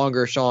bit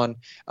longer, Sean.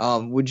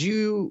 Would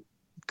you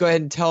go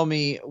ahead and tell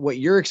me what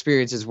your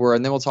experiences were,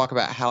 and then we'll talk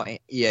about how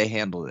EA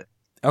handled it.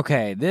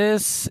 Okay,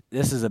 this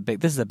is a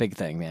big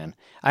thing, man.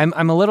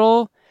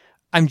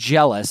 I'm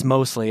jealous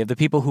mostly of the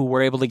people who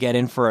were able to get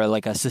in for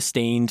a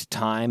sustained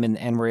time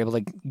and were able to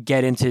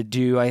get into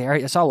do.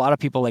 I saw a lot of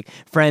people like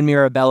Fran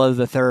Mirabella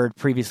III,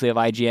 previously of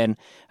IGN,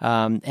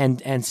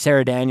 and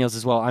Sarah Daniels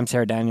as well. I'm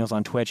Sarah Daniels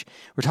on Twitch.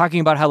 We're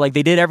talking about how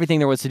they did everything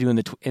there was to do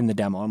in the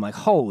demo. I'm like,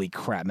 holy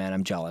crap, man!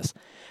 I'm jealous.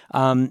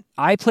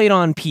 I played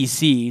on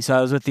PC, so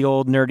I was with the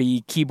old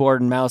nerdy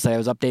keyboard and mouse. I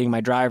was updating my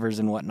drivers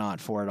and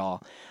whatnot for it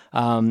all.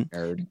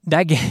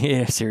 That game,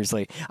 yeah,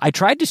 seriously. I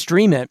tried to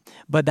stream it,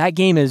 but that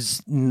game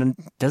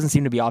doesn't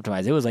seem to be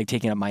optimized. It was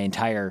taking up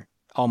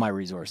all my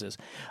resources.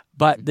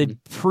 But the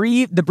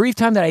brief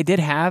time that I did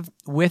have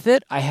with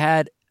it, I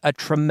had a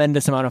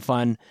tremendous amount of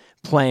fun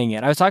playing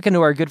it. I was talking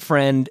to our good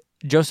friend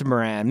Joseph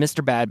Moran,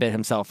 Mr. Badbit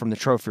himself from the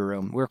Trophy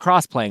Room. We were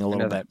cross playing a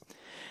little bit.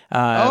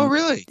 Oh,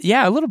 really?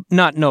 Yeah, a little.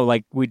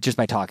 Just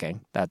by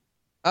talking.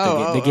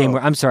 The game.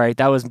 I'm sorry,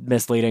 that was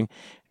misleading.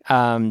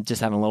 Just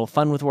having a little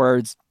fun with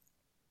words.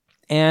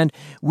 And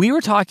we were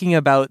talking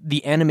about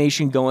the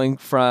animation going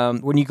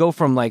from when you go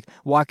from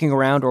walking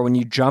around or when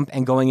you jump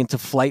and going into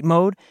flight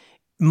mode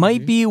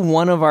might be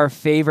one of our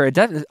favorite.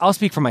 I'll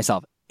speak for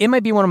myself. It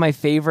might be one of my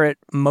favorite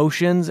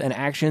motions and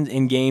actions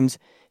in games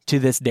to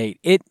this date.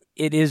 It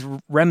is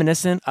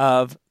reminiscent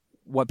of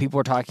what people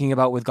were talking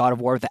about with God of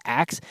War with the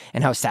axe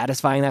and how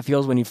satisfying that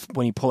feels when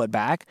you pull it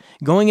back.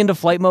 Going into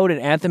flight mode at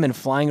Anthem and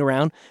flying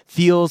around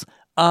feels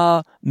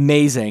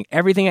amazing.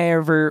 Everything I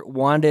ever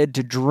wanted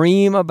to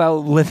dream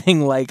about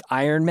living like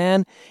Iron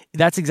Man,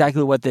 that's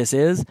exactly what this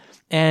is.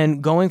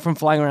 And going from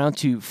flying around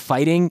to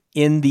fighting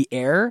in the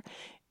air,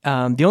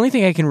 the only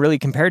thing I can really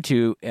compare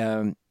to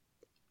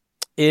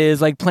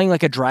is playing a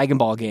Dragon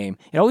Ball game.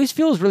 It always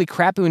feels really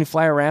crappy when you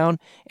fly around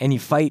and you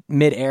fight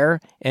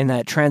mid-air, and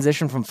that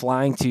transition from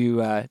flying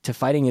to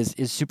fighting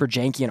is super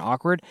janky and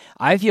awkward.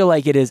 I feel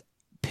like it is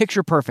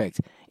picture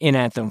perfect in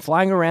Anthem.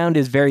 Flying around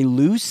is very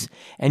loose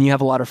and you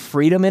have a lot of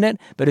freedom in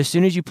it, but as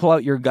soon as you pull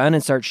out your gun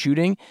and start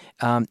shooting,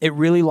 it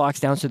really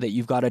locks down so that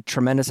you've got a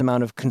tremendous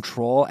amount of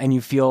control and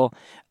you feel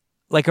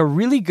like a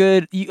really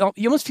good, you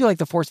almost feel like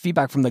the force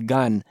feedback from the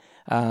gun,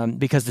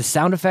 because the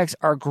sound effects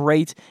are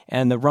great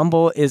and the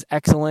rumble is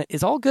excellent.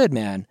 It's all good,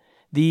 man.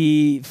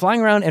 The flying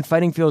around and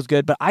fighting feels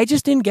good, but I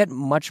just didn't get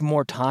much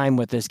more time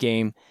with this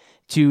game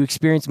to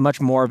experience much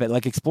more of it.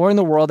 Exploring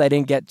the world, I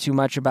didn't get too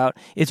much about.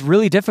 It's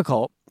really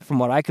difficult from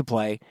what I could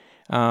play,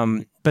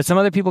 but some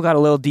other people got a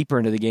little deeper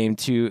into the game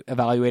to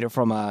evaluate it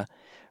from a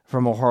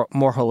more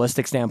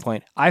holistic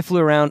standpoint. I flew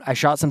around, I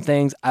shot some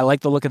things, I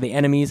liked the look of the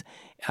enemies,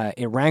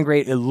 it ran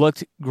great, it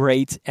looked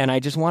great, and I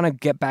just want to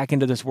get back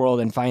into this world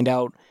and find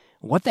out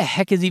what the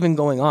heck is even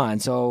going on.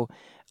 So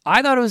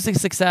I thought it was a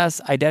success.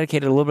 I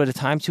dedicated a little bit of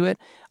time to it.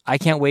 I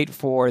can't wait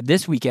for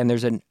this weekend.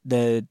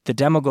 The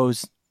demo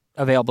goes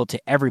available to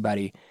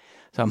everybody.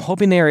 So I'm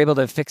hoping they are able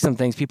to fix some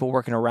things, people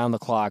working around the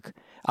clock.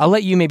 I'll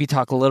let you maybe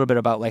talk a little bit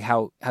about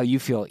how you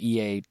feel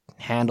EA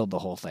handled the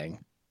whole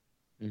thing.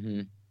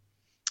 Mm-hmm.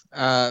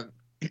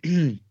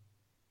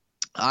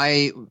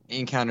 I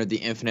encountered the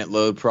infinite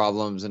load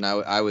problems, and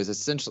I was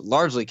essentially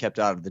largely kept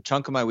out of the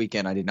chunk of my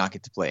weekend. I did not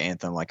get to play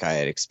Anthem like I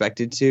had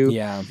expected to.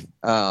 Yeah.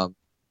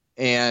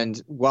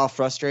 And while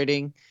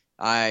frustrating,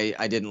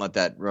 I didn't let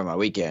that ruin my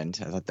weekend.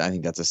 I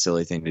think that's a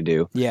silly thing to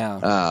do.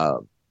 Yeah.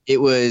 It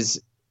was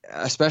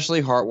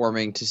especially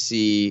heartwarming to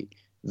see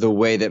the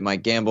way that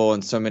Mike Gamble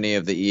and so many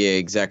of the EA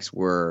execs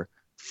were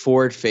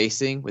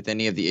forward-facing with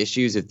any of the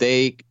issues. If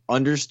they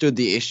understood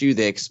the issue,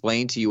 they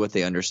explained to you what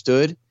they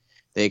understood.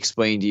 They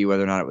explained to you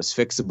whether or not it was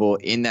fixable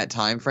in that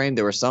time frame.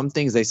 There were some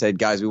things they said,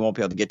 guys, we won't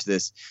be able to get to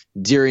this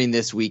during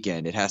this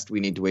weekend. We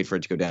need to wait for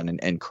it to go down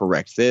and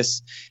correct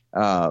this.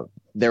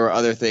 There were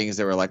other things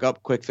that were like,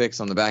 quick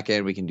fix on the back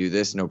end. We can do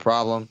this, no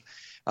problem.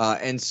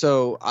 And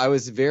so I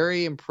was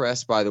very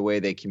impressed by the way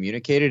they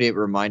communicated. It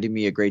reminded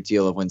me a great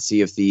deal of when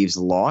Sea of Thieves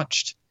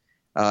launched.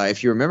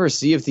 If you remember,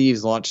 Sea of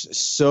Thieves launched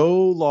so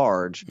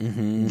large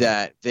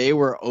that they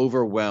were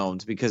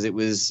overwhelmed because it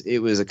was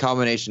a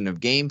combination of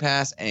Game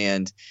Pass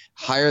and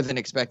higher than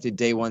expected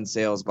day one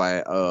sales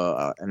by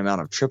an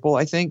amount of triple,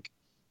 I think.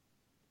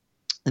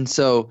 And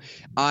so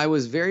I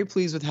was very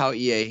pleased with how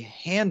EA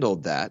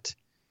handled that,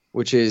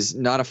 which is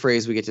not a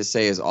phrase we get to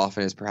say as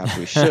often as perhaps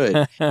we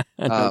should.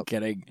 No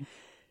kidding.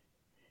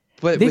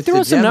 But they threw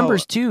out some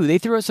numbers too. They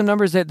threw out some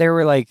numbers that they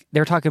were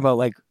talking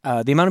about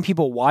the amount of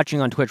people watching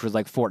on Twitch was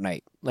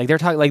Fortnite. They're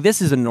talking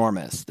this is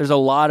enormous. There's a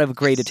lot of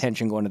great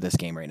attention going to this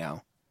game right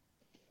now.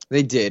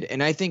 They did,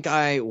 and I think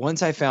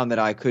once I found that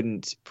I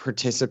couldn't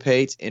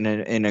participate in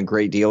a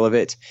great deal of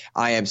it,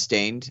 I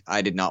abstained.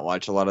 I did not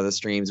watch a lot of the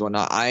streams,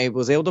 whatnot. I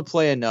was able to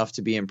play enough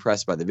to be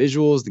impressed by the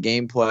visuals, the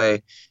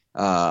gameplay.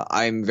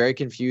 I'm very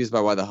confused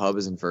by why the hub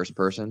is in first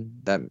person.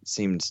 That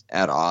seemed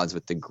at odds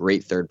with the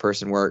great third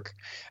person work.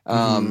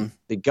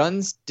 The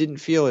guns didn't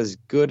feel as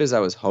good as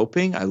I was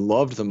hoping. I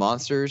loved the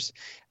monsters,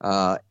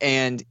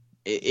 and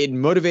it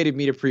motivated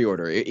me to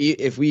pre-order.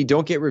 If we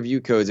don't get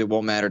review codes, it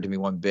won't matter to me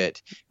one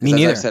bit. Me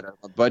neither. As I said, I'm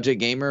a budget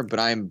gamer, but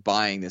I'm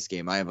buying this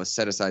game. I have a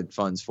set aside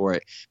funds for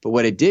it. But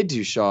what it did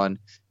do, Sean,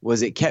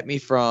 was it kept me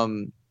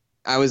from.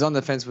 I was on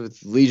the fence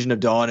with Legion of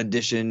Dawn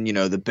Edition,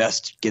 the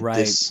best get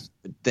this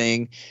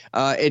thing.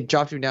 It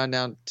dropped me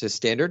down to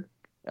standard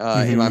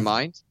in my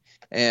mind.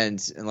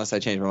 And unless I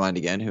change my mind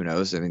again, who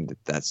knows? I mean,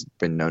 that's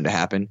been known to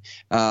happen.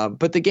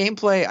 But the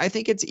gameplay, I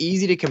think it's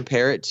easy to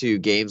compare it to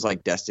games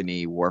like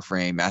Destiny,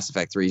 Warframe, Mass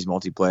Effect 3's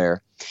multiplayer.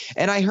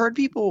 And I heard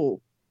people,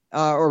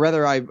 or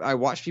rather I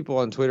watched people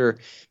on Twitter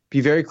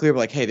be very clear,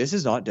 like, hey, this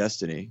is not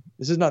Destiny.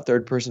 This is not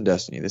third-person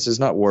Destiny. This is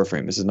not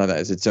Warframe. This is not that.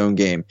 It's its own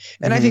game.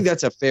 And I think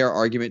that's a fair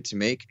argument to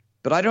make.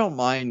 But I don't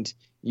mind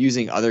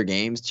using other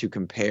games to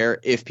compare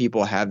if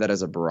people have that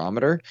as a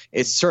barometer.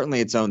 It's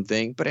certainly its own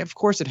thing, but of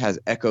course it has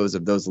echoes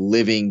of those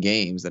living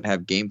games that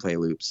have gameplay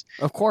loops.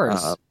 Of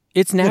course.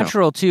 It's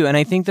natural too, and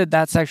I think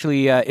that's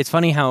actually, it's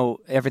funny how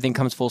everything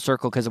comes full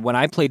circle, because when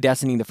I played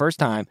Destiny the first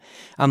time,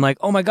 I'm like,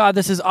 oh my god,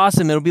 this is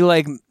awesome. It'll be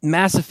like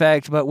Mass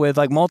Effect, but with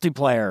like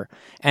multiplayer,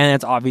 and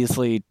it's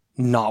obviously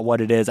not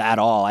what it is at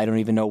all. I don't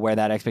even know where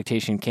that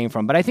expectation came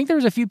from. But I think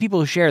there's a few people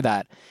who share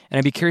that. And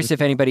I'd be curious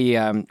if anybody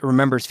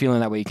remembers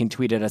feeling that way. You can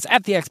tweet at us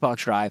at the Xbox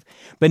Drive.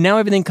 But now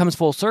everything comes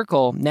full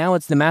circle. Now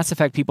it's the Mass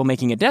Effect people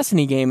making a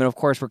Destiny game. And of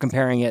course, we're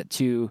comparing it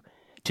to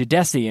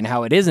Destiny and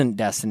how it isn't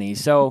Destiny.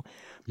 So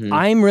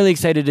I'm really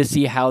excited to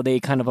see how they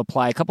kind of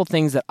apply a couple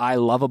things that I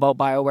love about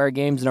BioWare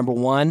games. Number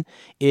one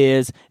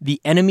is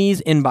the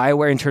enemies in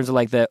BioWare in terms of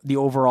like the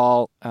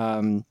overall...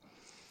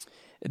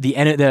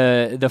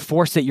 the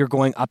force that you're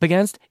going up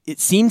against, it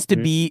seems to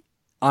be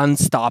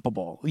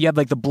unstoppable. You have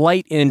like the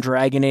Blight in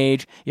Dragon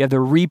Age, you have the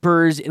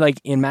Reapers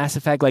like in Mass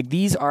Effect. Like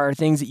these are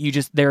things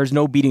that there's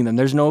no beating them.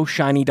 There's no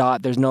shiny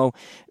dot. There's no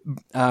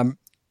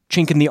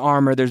chink in the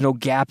armor. There's no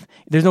gap.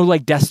 There's no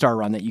like Death Star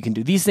run that you can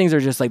do. These things are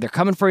just like they're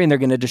coming for you and they're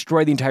going to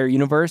destroy the entire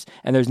universe,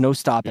 and there's no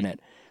stopping it.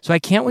 So I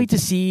can't wait to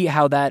see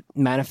how that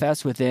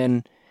manifests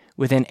within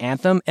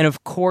Anthem, and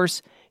of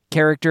course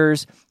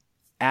characters,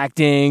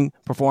 acting,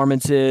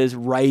 performances,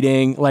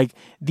 writing, like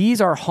these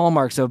are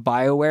hallmarks of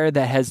BioWare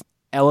that has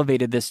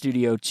elevated this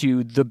studio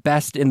to the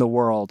best in the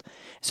world.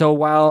 So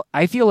while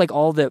I feel like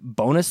all the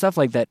bonus stuff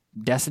like that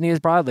Destiny has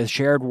brought, the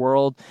shared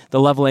world, the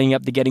leveling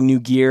up, the getting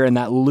new gear, and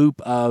that loop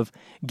of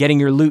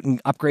getting your loot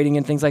and upgrading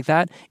and things like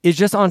that is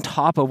just on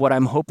top of what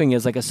I'm hoping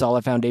is like a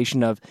solid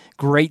foundation of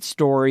great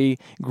story,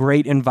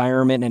 great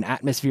environment, and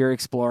atmosphere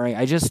exploring.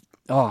 I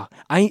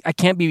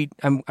can't be,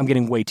 I'm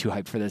getting way too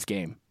hyped for this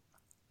game.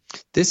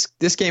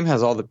 This game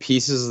has all the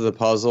pieces of the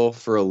puzzle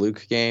for a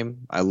Luke game.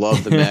 I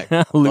love the mech,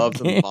 love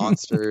the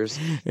monsters.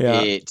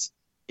 Yeah.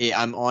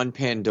 I'm on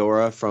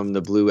Pandora from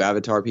the Blue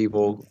Avatar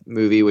People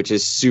movie, which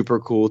is super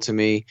cool to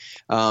me.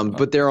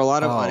 But there are a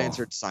lot of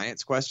unanswered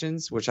science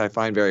questions, which I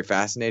find very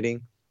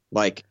fascinating.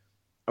 Like,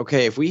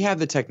 okay, if we have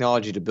the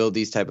technology to build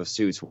these type of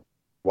suits,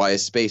 why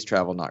is space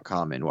travel not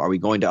common? Are we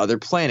going to other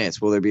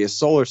planets? Will there be a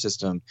solar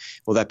system?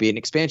 Will that be an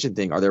expansion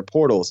thing? Are there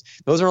portals?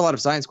 Those are a lot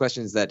of science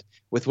questions that,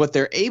 with what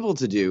they're able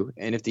to do,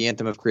 and if the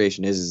Anthem of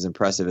Creation is as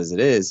impressive as it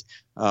is,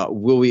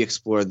 will we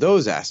explore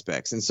those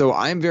aspects? And so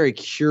I'm very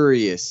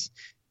curious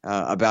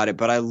about it,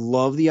 but I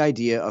love the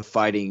idea of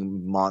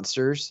fighting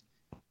monsters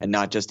and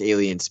not just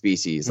alien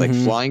species. Like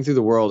flying through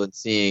the world and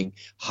seeing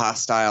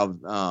hostile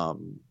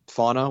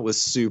fauna was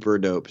super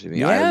dope to me.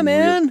 Yeah,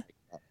 man.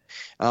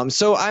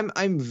 So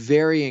I'm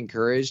very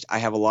encouraged. I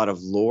have a lot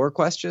of lore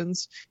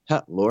questions.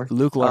 Lore?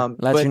 Luke Lore.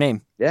 That's your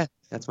name. Yeah,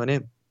 that's my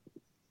name.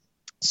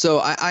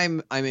 So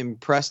I'm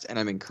impressed and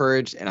I'm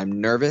encouraged and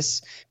I'm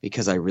nervous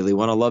because I really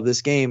want to love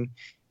this game.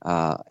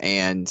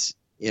 And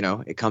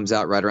it comes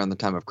out right around the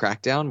time of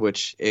Crackdown,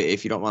 which,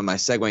 if you don't mind my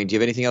segueing, do you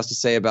have anything else to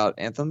say about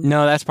Anthem?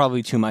 No, that's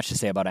probably too much to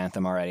say about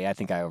Anthem already. I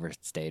think I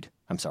overstayed.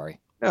 I'm sorry.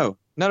 No,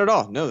 not at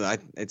all. No,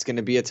 it's going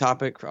to be a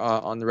topic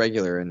on the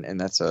regular, and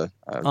that's a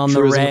on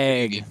the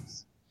reg.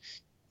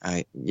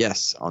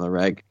 Yes, on the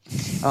reg.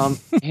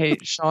 Hey,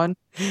 Sean,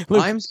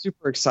 I'm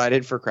super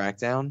excited for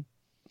Crackdown.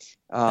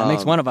 That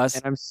makes one of us.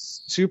 And I'm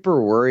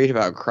super worried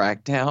about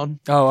Crackdown.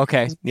 Oh,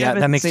 okay. Yeah,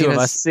 that makes two of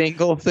us.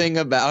 Single thing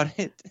about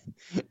it.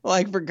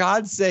 Like, for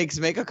God's sakes,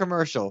 make a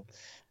commercial.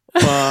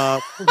 What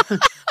are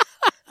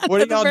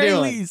y'all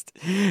doing? Least.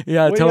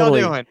 Yeah, what totally.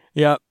 Are y'all doing?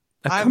 Yeah,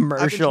 a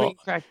commercial. I've been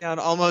tweeting Crackdown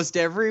almost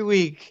every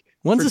week.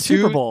 When's the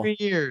Super Bowl? 3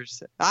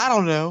 years. I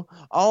don't know.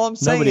 All I'm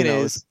saying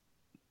is,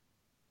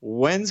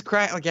 when's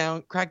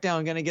Crackdown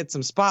going to get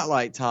some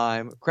spotlight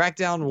time?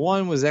 Crackdown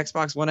 1 was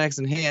Xbox One X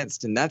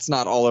enhanced, and that's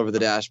not all over the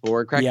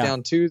dashboard.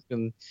 Crackdown 2's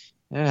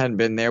it hadn't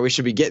been there. We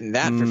should be getting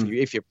that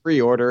if you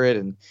pre-order it,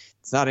 and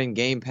it's not in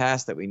Game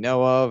Pass that we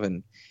know of.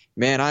 And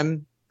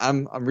man,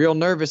 I'm real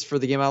nervous for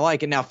the game I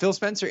like. And now Phil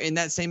Spencer, in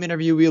that same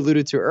interview we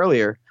alluded to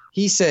earlier,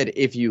 he said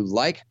if you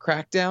like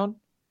Crackdown,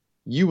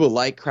 you will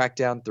like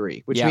Crackdown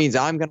 3, which means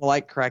I'm going to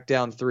like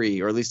Crackdown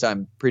 3, or at least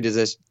I'm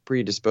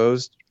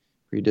predisposition.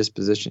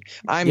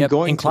 I'm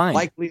going inclined. to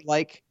likely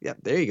like. Yeah,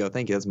 there you go.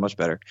 Thank you. That's much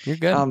better. You're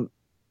good.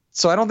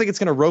 So I don't think it's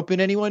going to rope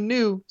in anyone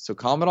new. So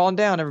calm it on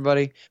down,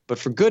 everybody. But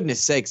for goodness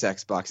sakes,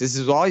 Xbox, this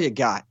is all you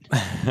got.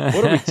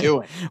 What are we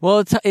doing? Well,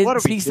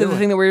 it speaks to the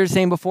thing that we were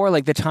saying before.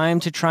 Like the time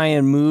to try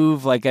and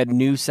move like a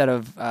new set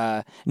of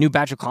new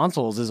batch of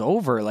consoles is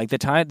over. Like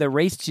the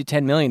race to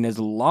 10 million is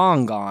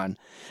long gone.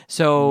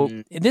 So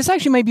this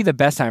actually might be the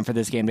best time for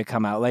this game to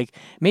come out. Like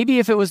maybe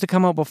if it was to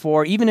come out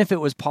before, even if it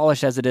was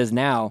polished as it is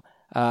now,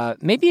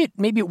 maybe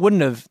it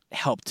wouldn't have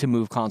helped to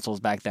move consoles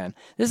back then.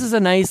 This is a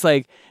nice,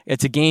 like,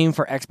 it's a game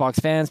for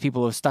Xbox fans.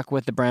 People have stuck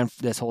with the brand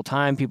this whole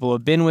time. People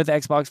have been with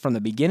Xbox from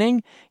the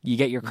beginning. You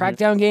get your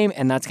Crackdown game,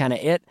 and that's kind of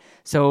it.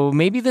 So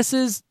maybe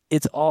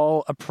it's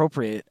all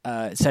appropriate,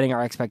 setting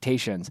our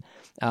expectations.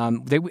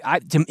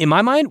 In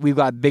my mind, we've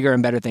got bigger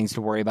and better things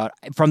to worry about.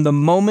 From the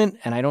moment,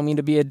 and I don't mean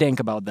to be a dink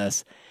about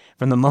this,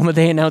 from the moment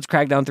they announced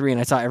Crackdown 3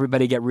 and I saw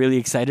everybody get really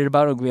excited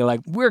about it, be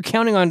like, we're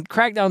counting on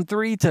Crackdown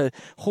 3 to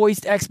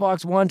hoist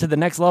Xbox One to the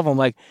next level. I'm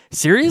like,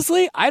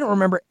 seriously? I don't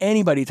remember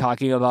anybody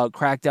talking about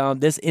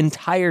Crackdown this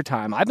entire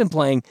time. I've been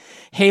playing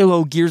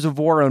Halo, Gears of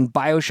War, and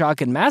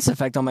Bioshock and Mass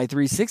Effect on my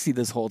 360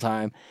 this whole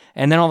time.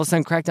 And then all of a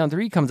sudden Crackdown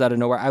 3 comes out of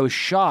nowhere. I was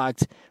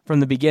shocked from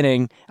the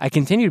beginning. I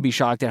continue to be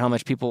shocked at how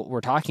much people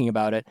were talking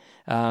about it.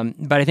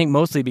 But I think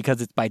mostly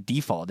because it's by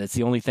default. It's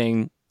the only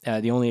thing,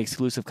 the only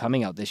exclusive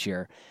coming out this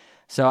year.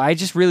 So I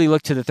just really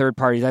look to the third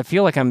parties. I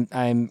feel like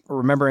I'm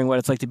remembering what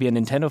it's like to be a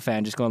Nintendo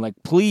fan, just going like,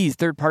 please,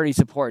 third party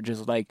support,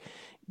 just like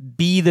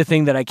be the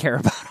thing that I care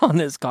about on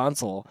this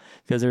console,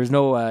 because there's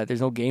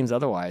no games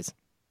otherwise.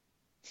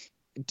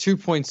 2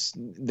 points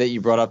that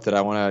you brought up that I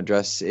want to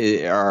address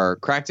are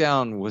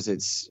Crackdown was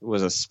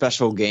a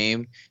special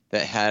game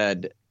that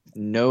had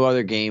no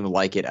other game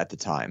like it at the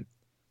time.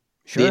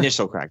 Sure. The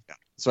initial Crackdown.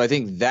 So I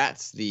think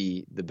that's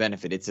the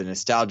benefit. It's a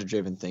nostalgia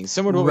driven thing,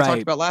 similar to what we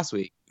talked about last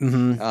week.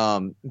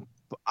 Mm-hmm.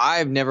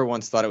 I've never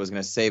once thought it was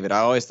going to save it. I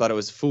always thought it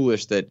was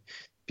foolish that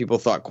people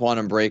thought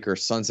Quantum Break or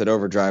Sunset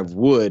Overdrive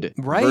would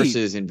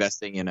versus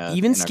investing in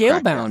even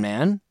Scalebound,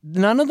 man.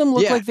 None of them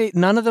look like,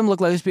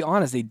 let's be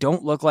honest, they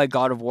don't look like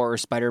God of War or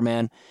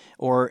Spider-Man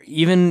or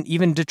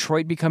even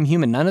Detroit Become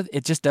Human. None of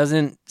it just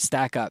doesn't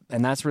stack up,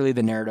 and that's really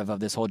the narrative of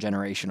this whole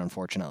generation,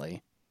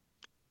 unfortunately.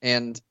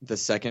 And the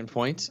second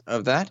point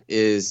of that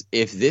is,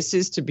 if this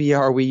is to be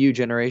our Wii U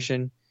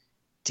generation,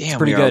 damn,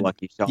 pretty we are good.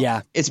 Lucky, Sean.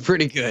 Yeah, it's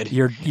pretty good.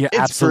 You're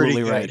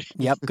absolutely right.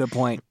 Yep, good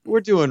point.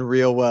 We're doing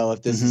real well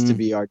if this is to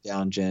be our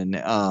down gen.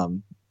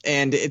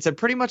 And it's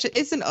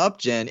it's an up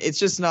gen. It's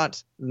just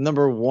not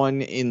number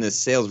one in the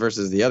sales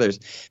versus the others,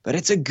 but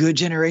it's a good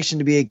generation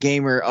to be a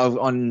gamer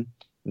on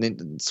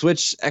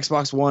Switch,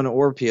 Xbox One,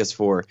 or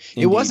PS4.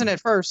 Indeed. It wasn't at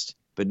first,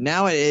 but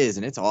now it is,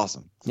 and it's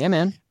awesome. Yeah,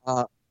 man.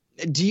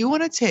 Do you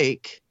want to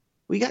take?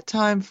 We got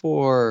time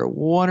for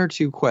one or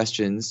two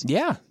questions.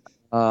 Yeah.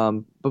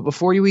 But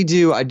before we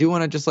do, I do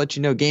want to just let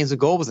you know Games of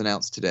Gold was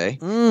announced today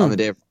on the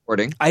day of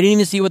recording. I didn't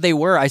even see what they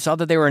were. I saw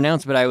that they were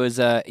announced, but I was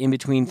in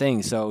between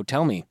things. So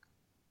tell me.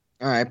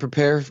 All right,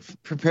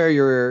 prepare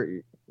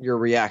your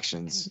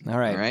reactions. All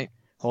right. All right.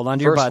 Hold on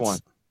to your butts.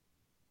 First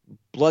one.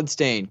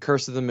 Bloodstained,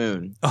 Curse of the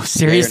Moon. Oh,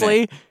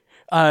 seriously?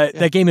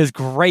 That game is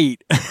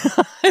great.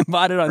 I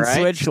bought it on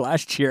Switch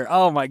last year.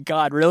 Oh my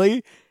God,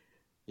 really?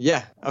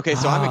 Yeah. Okay,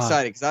 so I'm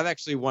excited because I've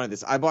actually wanted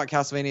this. I bought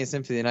Castlevania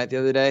Symphony of the Night the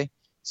other day,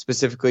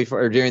 specifically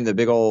during the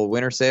big old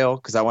winter sale,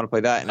 because I want to play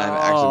that, and I'm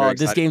actually very excited.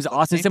 This game's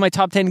awesome. It's in my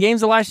top 10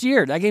 games of last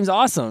year. That game's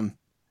awesome.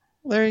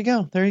 Well, there you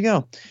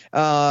go.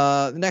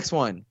 The next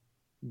one,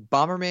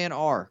 Bomberman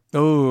R.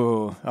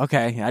 Oh,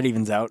 okay. That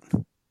evens out.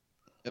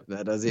 Yep,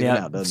 that does even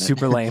out, doesn't it?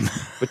 Super lame.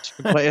 But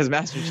you can play as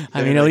Master Chief.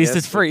 I mean, at least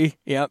it's free.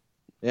 Yep,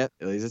 at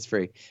least it's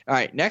free. All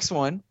right, next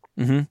one,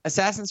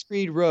 Assassin's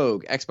Creed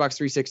Rogue, Xbox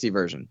 360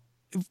 version.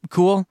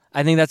 Cool.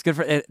 I think that's good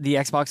for the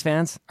Xbox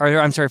fans. Or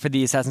I'm sorry, for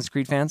the Assassin's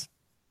Creed fans.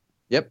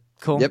 Yep.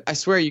 Cool. Yep. I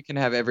swear you can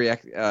have every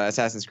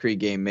Assassin's Creed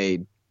game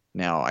made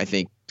now. I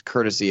think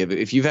courtesy of it.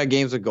 If you've had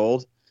games with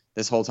gold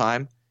this whole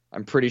time,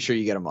 I'm pretty sure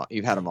you get them all.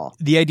 You've had them all.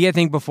 The idea I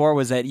think before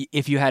was that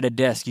if you had a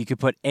disc, you could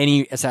put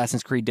any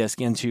Assassin's Creed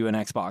disc into an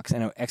Xbox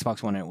and an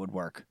Xbox One, and it would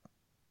work.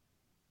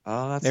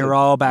 Oh, they were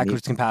all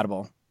backwards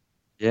compatible.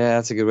 Yeah,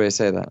 that's a good way to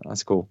say that.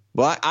 That's cool.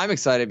 Well, I'm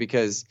excited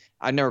because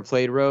I never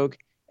played Rogue,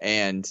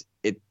 and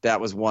that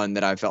was one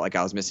that I felt like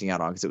I was missing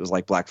out on because it was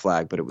like Black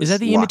Flag, but it was. Is that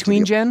the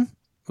in-between gen?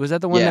 Was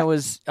that the one that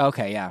was...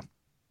 Okay, yeah.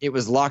 It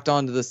was locked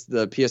onto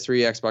the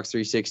PS3, Xbox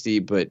 360,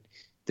 but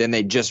then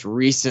they just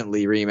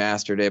recently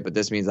remastered it, but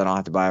this means I don't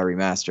have to buy a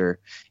remaster,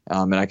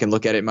 and I can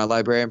look at it in my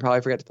library and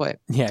probably forget to play it.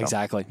 Yeah,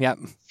 exactly. Yep.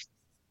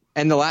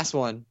 And the last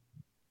one,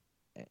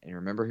 and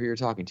remember who you're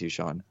talking to,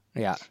 Sean.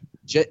 Yeah.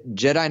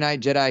 Jedi Knight,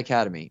 Jedi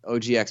Academy,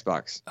 OG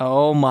Xbox.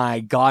 Oh my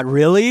God,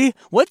 really?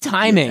 What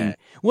timing? Yeah.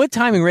 What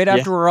timing? Right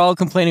after we're all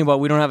complaining about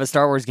we don't have a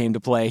Star Wars game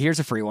to play. Here's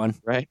a free one.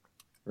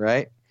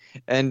 Right.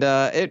 And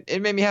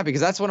it made me happy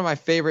because that's one of my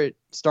favorite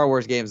Star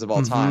Wars games of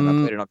all time. I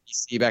played it on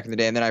PC back in the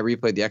day, and then I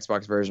replayed the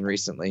Xbox version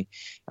recently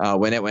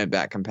when it went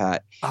back compat.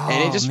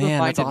 And it just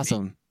reminded that's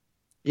awesome. me.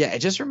 Yeah, it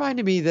just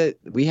reminded me that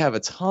we have a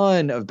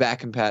ton of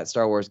back compat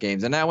Star Wars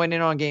games. And I went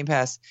in on Game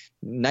Pass,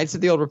 Knights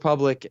of the Old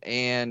Republic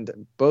and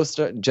both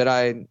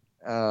Jedi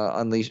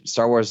Unleashed,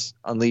 Star Wars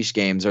Unleashed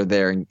games are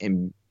there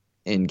in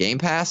Game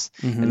Pass.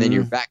 And then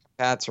your back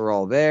compats are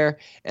all there.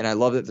 And I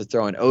love that they're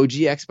throwing OG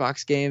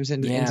Xbox games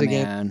into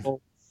games.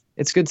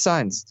 It's good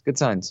signs. It's good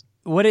signs.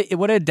 What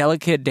a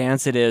delicate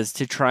dance it is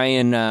to try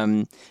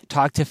and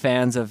talk to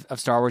fans of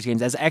Star Wars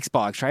games as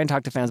Xbox. Try and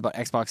talk to fans about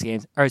Xbox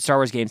games or Star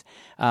Wars games.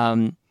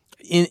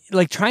 In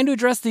like trying to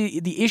address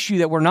the issue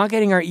that we're not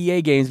getting our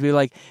EA games. Be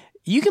like,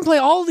 you can play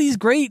all these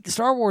great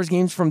Star Wars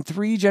games from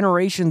 3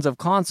 generations of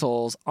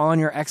consoles on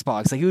your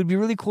Xbox. Like, it would be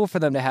really cool for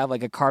them to have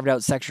like a carved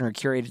out section or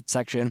curated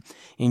section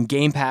in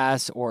Game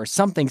Pass or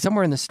something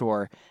somewhere in the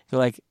store. So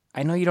like,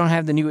 I know you don't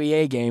have the new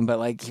EA game, but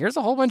like, here's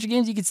a whole bunch of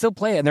games you can still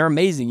play, and they're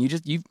amazing.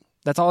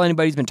 That's all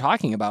anybody's been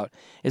talking about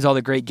is all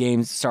the great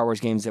games, Star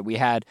Wars games that we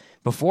had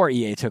before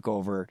EA took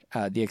over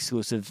the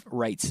exclusive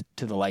rights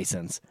to the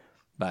license.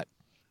 But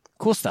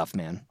cool stuff,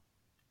 man.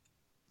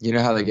 You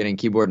know how they're getting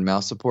keyboard and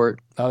mouse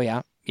support? Oh,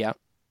 yeah. Yeah.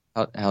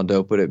 How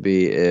dope would it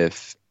be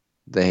if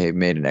they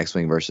made an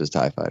X-Wing versus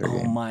TIE Fighter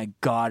game? Oh, my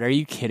God. Are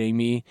you kidding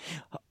me?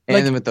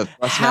 And then with the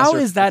how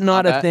is that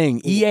not a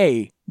thing?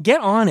 EA, get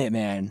on it,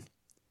 man.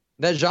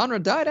 That genre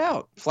died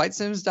out. Flight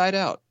sims died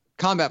out.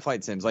 Combat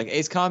flight sims. Like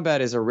Ace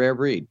Combat is a rare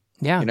breed.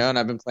 Yeah. You know, and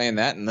I've been playing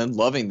that and then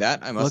loving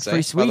that, I must say.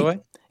 Pretty sweet. By the way.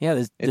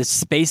 Yeah, the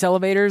space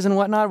elevators and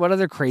whatnot. What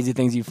other crazy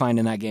things you find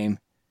in that game?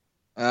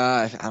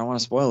 I don't want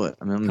to spoil it.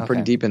 I mean, I'm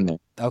pretty deep in there.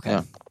 Okay.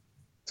 Yeah.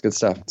 It's good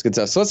stuff. It's good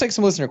stuff. So let's take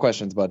some listener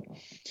questions, bud.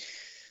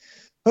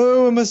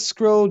 Oh, I must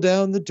scroll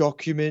down the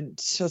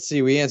document. Let's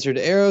see. We answered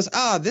arrows.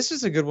 This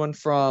is a good one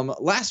from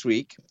last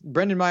week.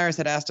 Brendan Myers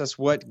had asked us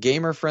what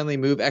gamer-friendly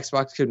move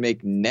Xbox could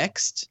make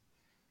next.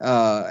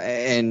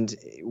 And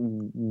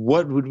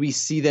what would we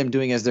see them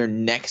doing as their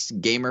next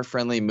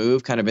gamer-friendly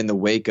move, kind of in the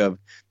wake of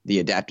the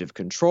adaptive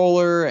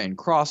controller and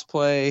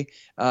crossplay?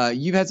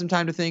 You've had some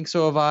time to think,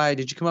 so have I.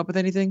 Did you come up with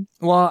anything?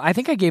 Well, I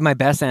think I gave my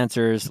best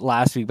answers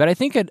last week, but I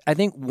think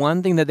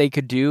one thing that they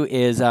could do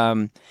is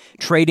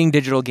trading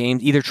digital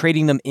games, either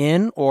trading them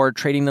in or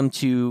trading them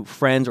to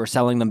friends or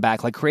selling them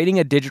back. Like creating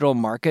a digital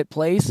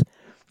marketplace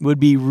would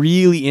be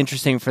really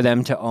interesting for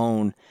them to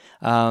own.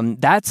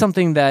 That's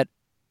something that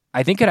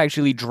I think could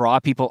actually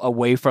draw people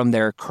away from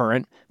their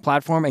current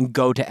platform and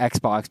go to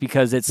Xbox,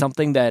 because it's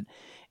something that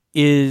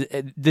is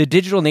the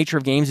digital nature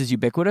of games is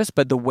ubiquitous,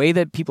 but the way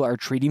that people are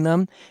treating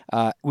them,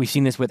 we've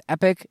seen this with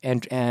Epic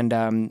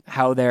and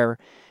how they're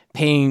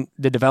paying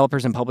the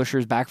developers and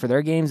publishers back for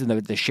their games and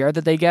the share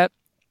that they get.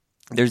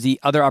 There's the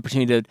other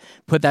opportunity to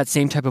put that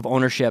same type of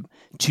ownership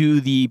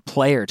to the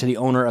player, to the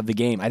owner of the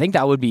game. I think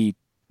that'd be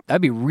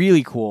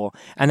really cool.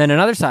 And then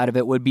another side of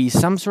it would be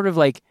some sort of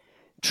like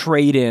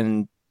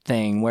trade-in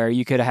thing where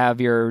you could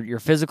have your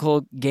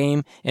physical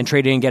game and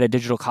trade in and get a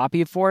digital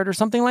copy for it or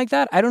something like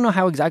that. I don't know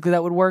how exactly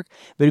that would work,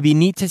 but it'd be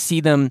neat to see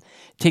them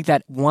take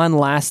that one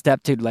last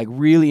step to like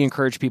really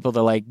encourage people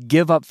to like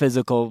give up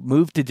physical,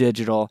 move to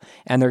digital,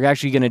 and they're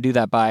actually going to do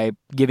that by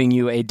giving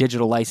you a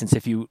digital license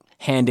if you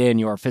hand in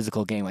your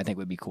physical game. I think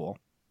would be cool.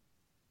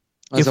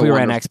 If we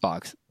ran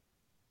Xbox.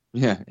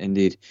 Yeah,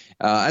 indeed.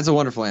 That's a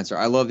wonderful answer.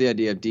 I love the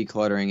idea of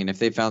decluttering, and if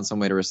they found some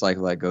way to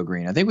recycle that, go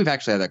green. I think we've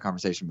actually had that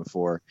conversation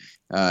before.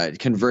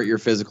 Convert your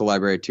physical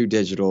library to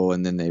digital,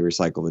 and then they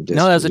recycle the disc.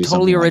 No, that was a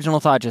totally original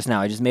thought just now.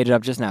 I just made it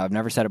up just now. I've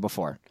never said it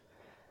before.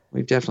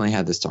 We've definitely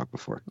had this talk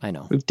before. I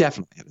know. We've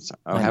definitely had this talk.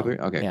 Oh, have we?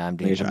 Okay. Yeah, I'm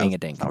being a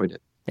dink. Oh, we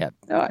did. Yeah.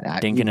 No,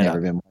 dinking it up.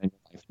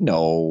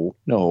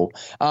 No.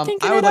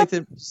 I would like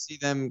to see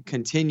them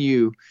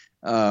continue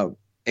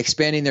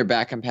expanding their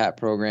back compat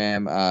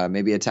program,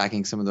 maybe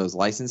attacking some of those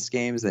licensed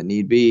games that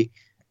need be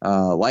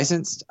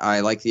licensed.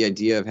 I like the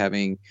idea of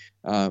having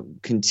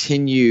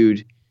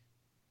continued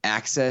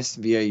access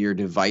via your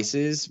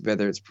devices,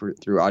 whether it's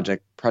through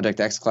Project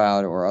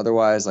xCloud or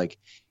otherwise. Like,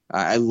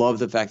 I love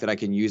the fact that I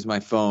can use my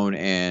phone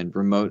and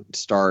remote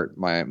start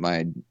my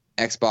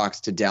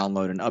Xbox to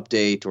download an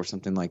update or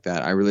something like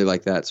that. I really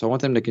like that. So I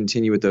want them to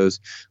continue with those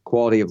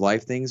quality of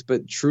life things.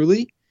 But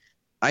truly,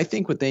 I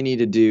think what they need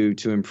to do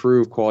to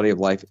improve quality of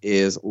life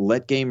is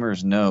let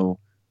gamers know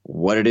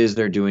what it is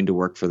they're doing to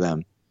work for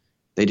them.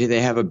 They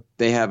have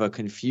a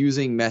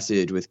confusing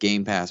message with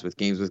Game Pass, with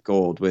Games with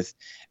Gold, with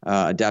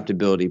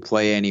adaptability,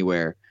 play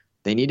anywhere.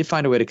 They need to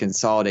find a way to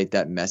consolidate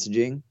that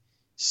messaging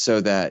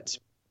so that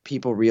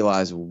people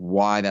realize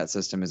why that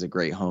system is a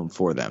great home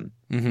for them.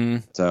 Mm-hmm.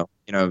 So,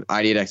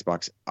 ID at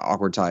Xbox,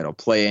 awkward title,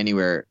 play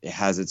anywhere. It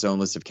has its own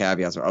list of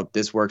caveats. Or,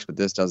 this works, but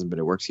this doesn't, but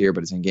it works here,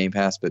 but it's in Game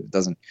Pass, but it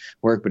doesn't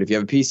work. But if you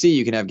have a PC,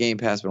 you can have Game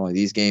Pass, but only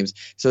these games.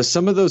 So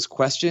some of those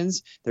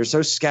questions, they're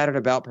so scattered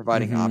about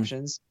providing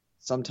options,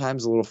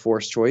 sometimes a little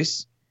forced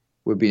choice.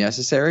 would be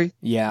necessary.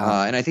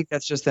 Yeah. And I think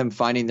that's just them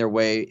finding their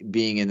way,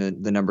 being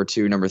in the number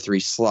 2, number 3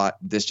 slot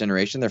this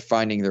generation. They're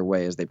finding their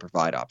way as they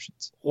provide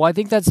options. Well, I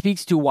think that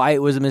speaks to why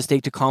it was a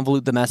mistake to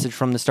convolute the message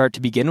from the start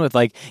to begin with.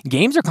 Like,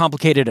 games are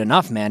complicated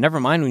enough, man. Never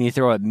mind when you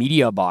throw a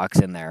media box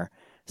in there.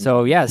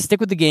 So, yeah, stick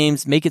with the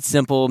games, make it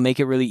simple, make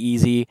it really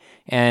easy,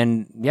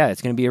 and, yeah,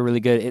 it's going to be a really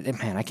good...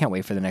 man, I can't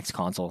wait for the next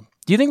console.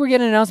 Do you think we're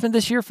getting an announcement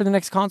this year for the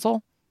next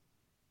console?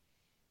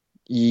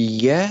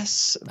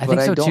 Yes, I but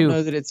think so I don't too.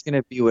 know that it's going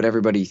to be what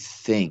everybody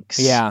thinks.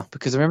 Yeah.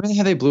 Because remember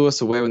how they blew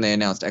us away when they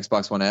announced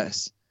Xbox One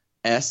S,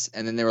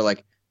 and then they were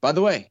like, by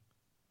the way,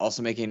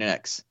 also making an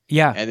X.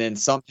 Yeah. And then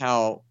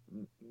somehow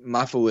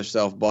my foolish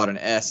self bought an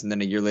S, and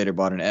then a year later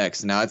bought an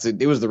X. Now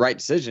it was the right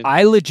decision.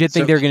 I legit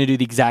think So- they're going to do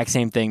the exact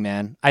same thing,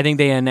 man. I think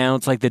they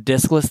announced like the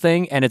discless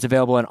thing, and it's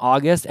available in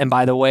August. And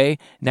by the way,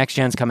 next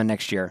gen's coming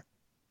next year.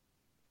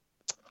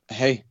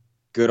 Hey,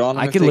 good on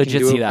them. I if could they legit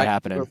can do see it that right,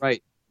 happening. do it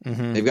right.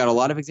 Mm-hmm. They've got a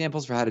lot of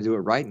examples for how to do it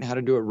right and how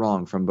to do it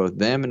wrong from both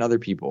them and other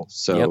people.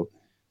 So Yep.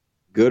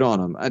 good on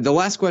them. The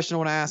last question I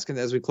want to ask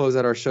as we close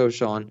out our show,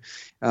 Sean,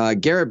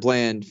 Garrett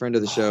Bland, friend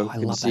of the show. I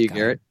Good to love see that you, guy.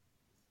 Garrett.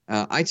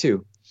 I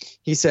too.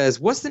 He says,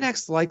 what's the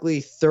next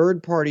likely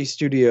third-party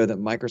studio that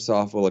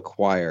Microsoft will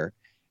acquire?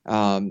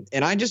 And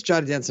I just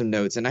jotted down some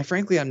notes, and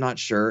I'm not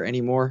sure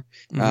anymore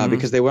Mhm.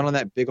 because they went on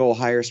that big old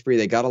hire spree.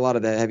 They got a lot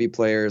of the heavy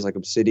players like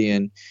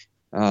Obsidian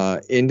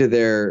into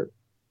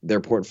their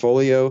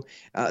portfolio.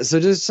 So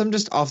just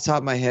off the top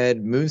of my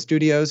head, Moon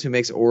Studios, who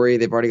makes Ori,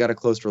 they've already got a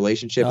close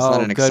relationship. It's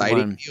not an good exciting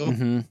one. deal,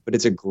 Mhm. but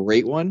it's a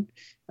great one.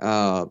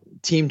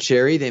 Team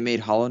Cherry, they made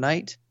Hollow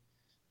Knight.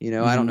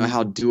 I don't know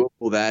how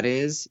doable that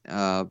is,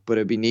 but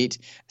it'd be neat.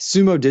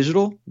 Sumo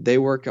Digital, they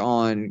worked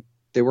on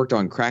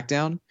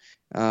Crackdown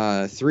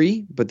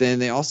 3, but then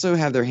they also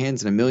have their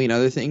hands in a million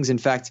other things. In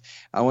fact,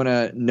 I want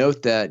to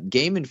note that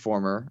Game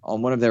Informer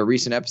on one of their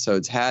recent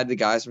episodes had the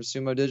guys from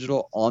Sumo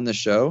Digital on the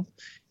show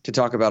to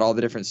talk about all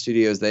the different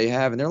studios they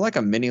have, and they're like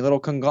a mini little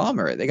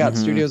conglomerate. They got Mhm.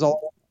 studios all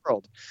over the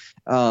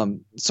world.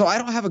 So I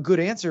don't have a good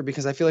answer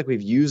because I feel like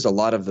we've used a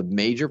lot of the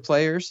major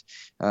players.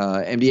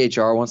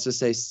 MDHR wants to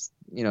say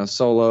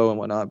Solo and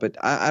whatnot, but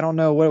I don't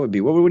know what it would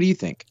be. What do you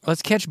think?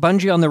 Let's catch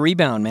Bungie on the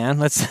rebound, man.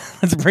 Let's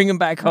bring him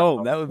back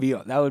home. That would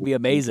be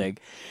amazing.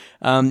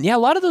 Yeah, a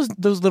lot of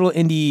those little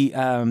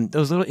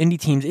indie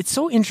teams. It's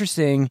so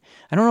interesting.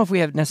 I don't know if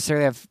we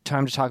necessarily have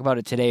time to talk about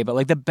it today, but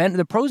like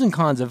the pros and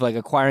cons of like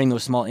acquiring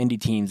those small indie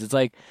teams. It's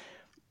like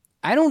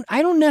I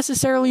don't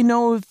necessarily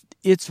know if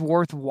it's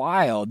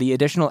worthwhile the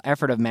additional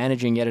effort of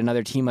managing yet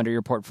another team under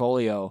your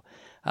portfolio.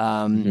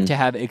 To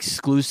have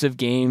exclusive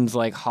games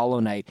like Hollow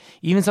Knight,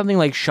 even something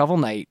like Shovel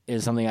Knight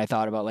is something I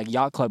thought about, like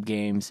Yacht Club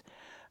games.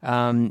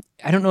 I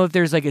don't know if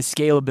there's like a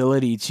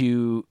scalability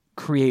to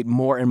create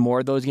more and more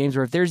of those games,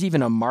 or if there's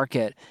even a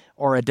market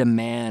or a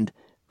demand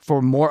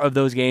for more of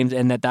those games,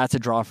 and that's a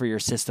draw for your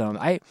system.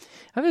 I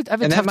have a And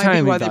that tough might be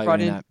time why they brought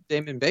evaluating in that.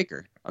 Damon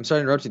Baker. I'm sorry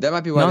to interrupt you. That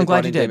might be why No, they I'm glad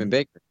brought in you did. Damon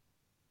Baker,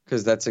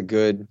 because that's a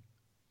good.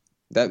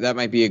 That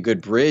might be a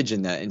good bridge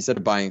in that instead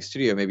of buying a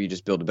studio, maybe you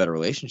just build a better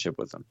relationship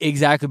with them.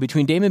 Exactly.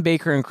 Between Damon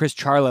Baker and Chris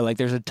Charla, like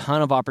there's a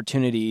ton of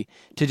opportunity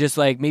to just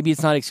like, maybe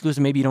it's not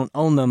exclusive, maybe you don't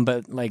own them,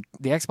 but like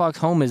the Xbox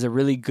Home is a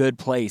really good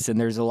place and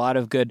there's a lot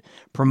of good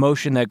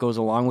promotion that goes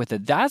along with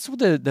it. That's what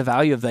the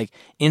value of like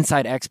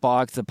Inside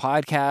Xbox, the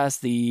podcast,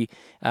 the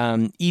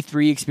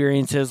E3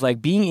 experiences,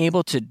 like being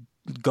able to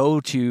go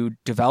to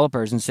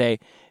developers and say,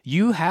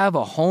 you have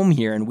a home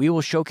here and we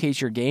will showcase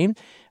your game.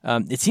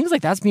 It seems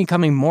like that's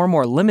becoming more and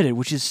more limited,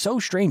 which is so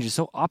strange. It's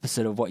so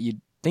opposite of what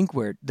you'd think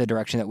the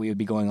direction that we would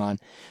be going on.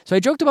 So I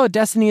joked about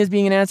Destiny as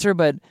being an answer,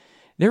 but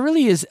there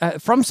really is,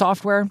 From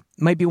Software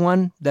might be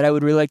one that I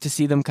would really like to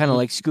see them kind of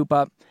like scoop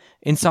up.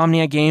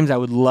 Insomniac Games, I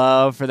would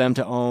love for them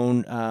to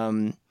own,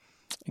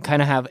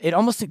 kind of have it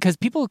almost, because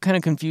people kind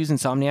of confuse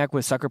Insomniac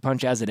with Sucker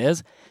Punch as it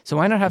is. So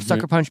why not have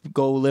Sucker Punch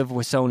go live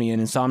with Sony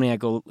and Insomniac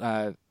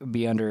go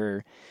be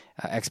under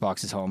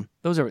Xbox's home?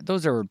 Those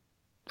are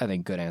I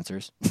think good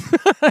answers.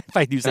 If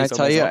I do say so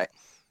Can I tell myself.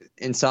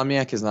 you,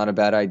 Insomniac is not a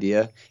bad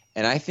idea,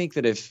 and I think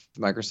that if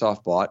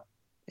Microsoft bought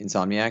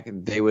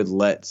Insomniac, they would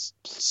let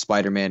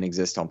Spider-Man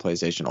exist on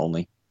PlayStation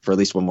only for at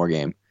least one more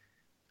game.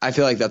 I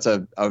feel like that's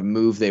a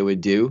move they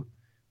would do.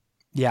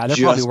 Yeah, they're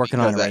just probably working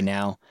on it because right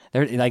now.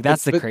 They're like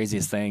that's the but-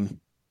 craziest thing.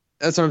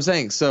 That's what I'm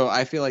saying. So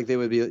I feel like they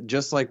would be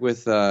just like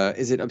with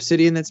is it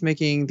Obsidian that's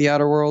making The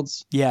Outer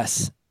Worlds?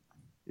 Yes.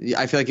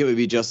 I feel like it would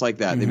be just like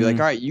that. They'd be Mhm. like,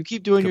 all right, you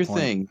keep doing Good your point.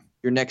 thing.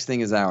 Your next thing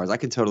is ours. I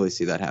could totally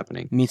see that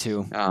happening. Me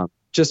too.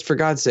 Just for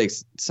God's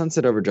sakes,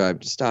 Sunset Overdrive,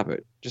 just stop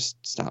it. Just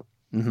stop.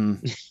 Hmm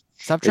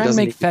Stop It trying to doesn't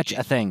make need to Fetch be-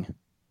 a thing.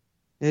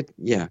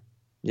 Yeah.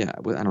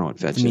 Well, I don't know what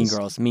Fetch It's Mean is.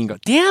 Girls.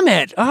 Damn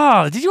it!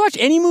 Oh, did you watch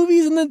any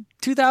movies in the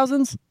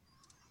 2000s?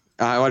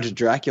 I watched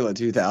Dracula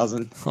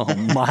 2000. Oh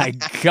my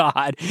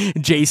God,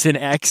 Jason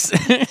X.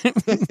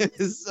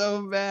 It's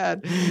so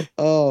bad.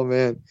 Oh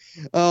man.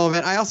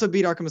 I also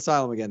beat Arkham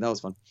Asylum again. That was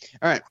fun.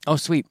 All right. Oh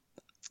sweet.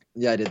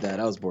 Yeah, I did that.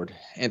 I was bored.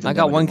 Anthem I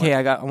got Dawn, 1K.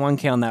 I got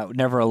 1K on that.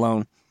 Never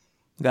Alone.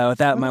 Got with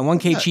that my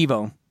 1K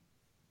Chivo.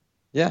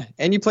 Yeah,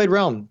 and you played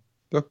Realm.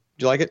 Did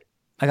you like it?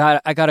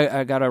 I got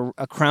a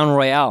Crown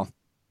Royale.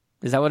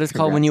 Is that what it's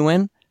called when you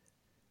win?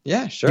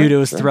 Yeah, sure. Dude, it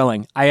was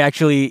thrilling. I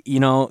actually,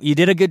 you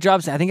did a good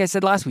job. I think I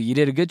said last week, you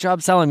did a good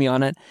job selling me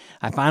on it.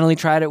 I finally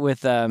tried it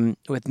with Mr.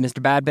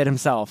 Badbit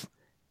himself.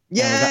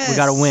 Yes! We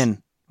got to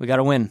win. We got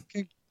to win.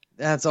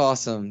 That's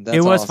awesome.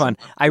 It was fun.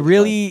 I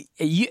really,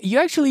 you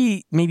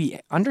actually maybe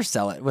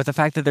undersell it with the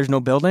fact that there's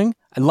no building.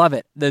 I love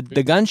it.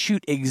 The guns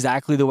shoot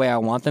exactly the way I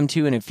want them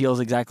to, and it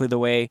feels exactly the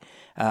way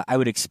I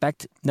would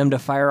expect them to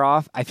fire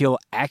off. I feel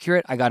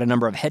accurate. I got a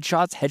number of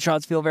headshots.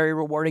 Headshots feel very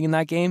rewarding in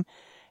that game,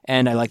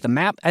 and I like the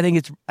map. I think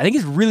it's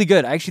really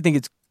good. I actually think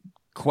it's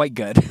quite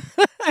good.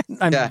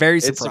 I'm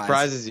very surprised. It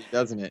surprises you,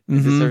 doesn't it?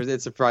 Mm-hmm.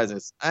 It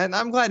surprises, and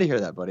I'm glad to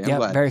hear that, buddy. I'm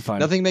glad. Very fun.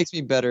 Nothing makes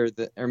me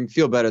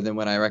feel better than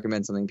when I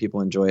recommend something,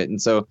 people enjoy it,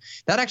 and so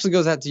that actually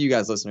goes out to you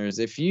guys, listeners.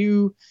 If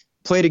you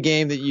played a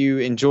game that you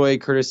enjoy,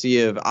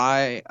 courtesy of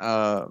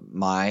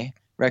my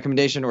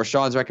recommendation or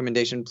Sean's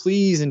recommendation,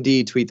 please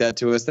indeed tweet that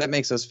to us. That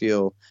makes us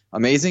feel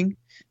amazing,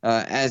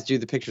 as do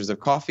the pictures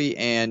of coffee.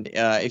 And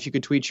if you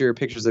could tweet your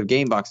pictures of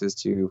game boxes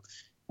to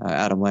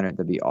Adam Leonard,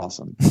 that'd be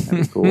awesome.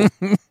 That'd be cool.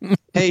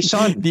 Hey,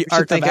 Sean, the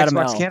art of Adam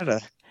Xbox L.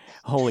 Canada.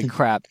 Holy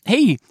crap.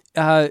 Hey,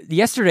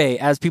 yesterday,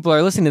 as people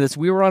are listening to this,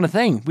 we were on a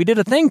thing. We did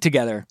a thing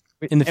together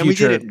in the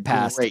future we did it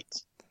past. Great.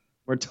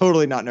 We're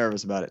totally not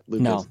nervous about it.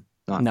 Luke No. is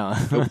not. No.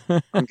 Nope.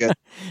 I'm good.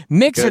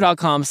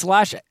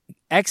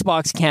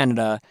 Mixer.com/Xbox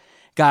Canada.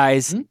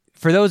 Guys,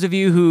 for those of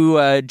you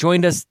who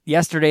joined us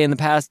yesterday in the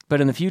past, but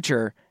in the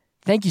future,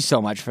 thank you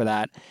so much for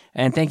that.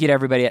 And thank you to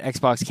everybody at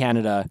Xbox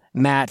Canada.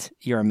 Matt,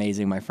 you're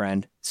amazing, my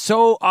friend.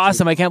 So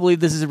awesome. I can't believe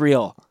this is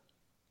real.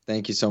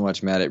 Thank you so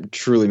much, Matt. It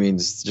truly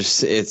means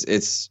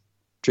it's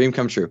dream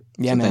come true.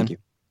 Yeah, so man. Thank you.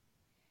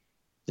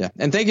 Yeah.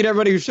 And thank you to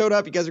everybody who showed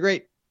up. You guys are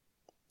great.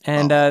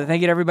 And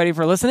thank you to everybody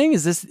for listening.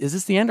 Is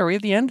this the end? Are we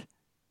at the end?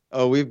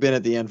 Oh, we've been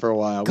at the end for a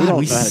while. God,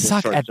 we know how to do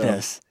suck short at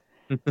shows.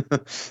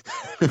 this.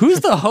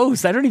 Who's the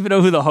host? I don't even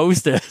know who the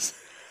host is.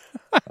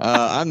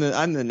 I'm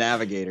the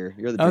navigator.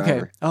 You're the driver.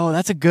 Okay. Oh,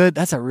 that's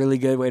a really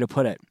good way to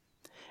put it.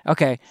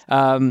 Okay.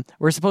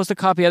 We're supposed to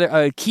copy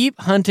other.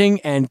 Keep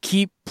hunting and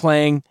keep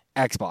playing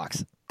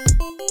Xbox.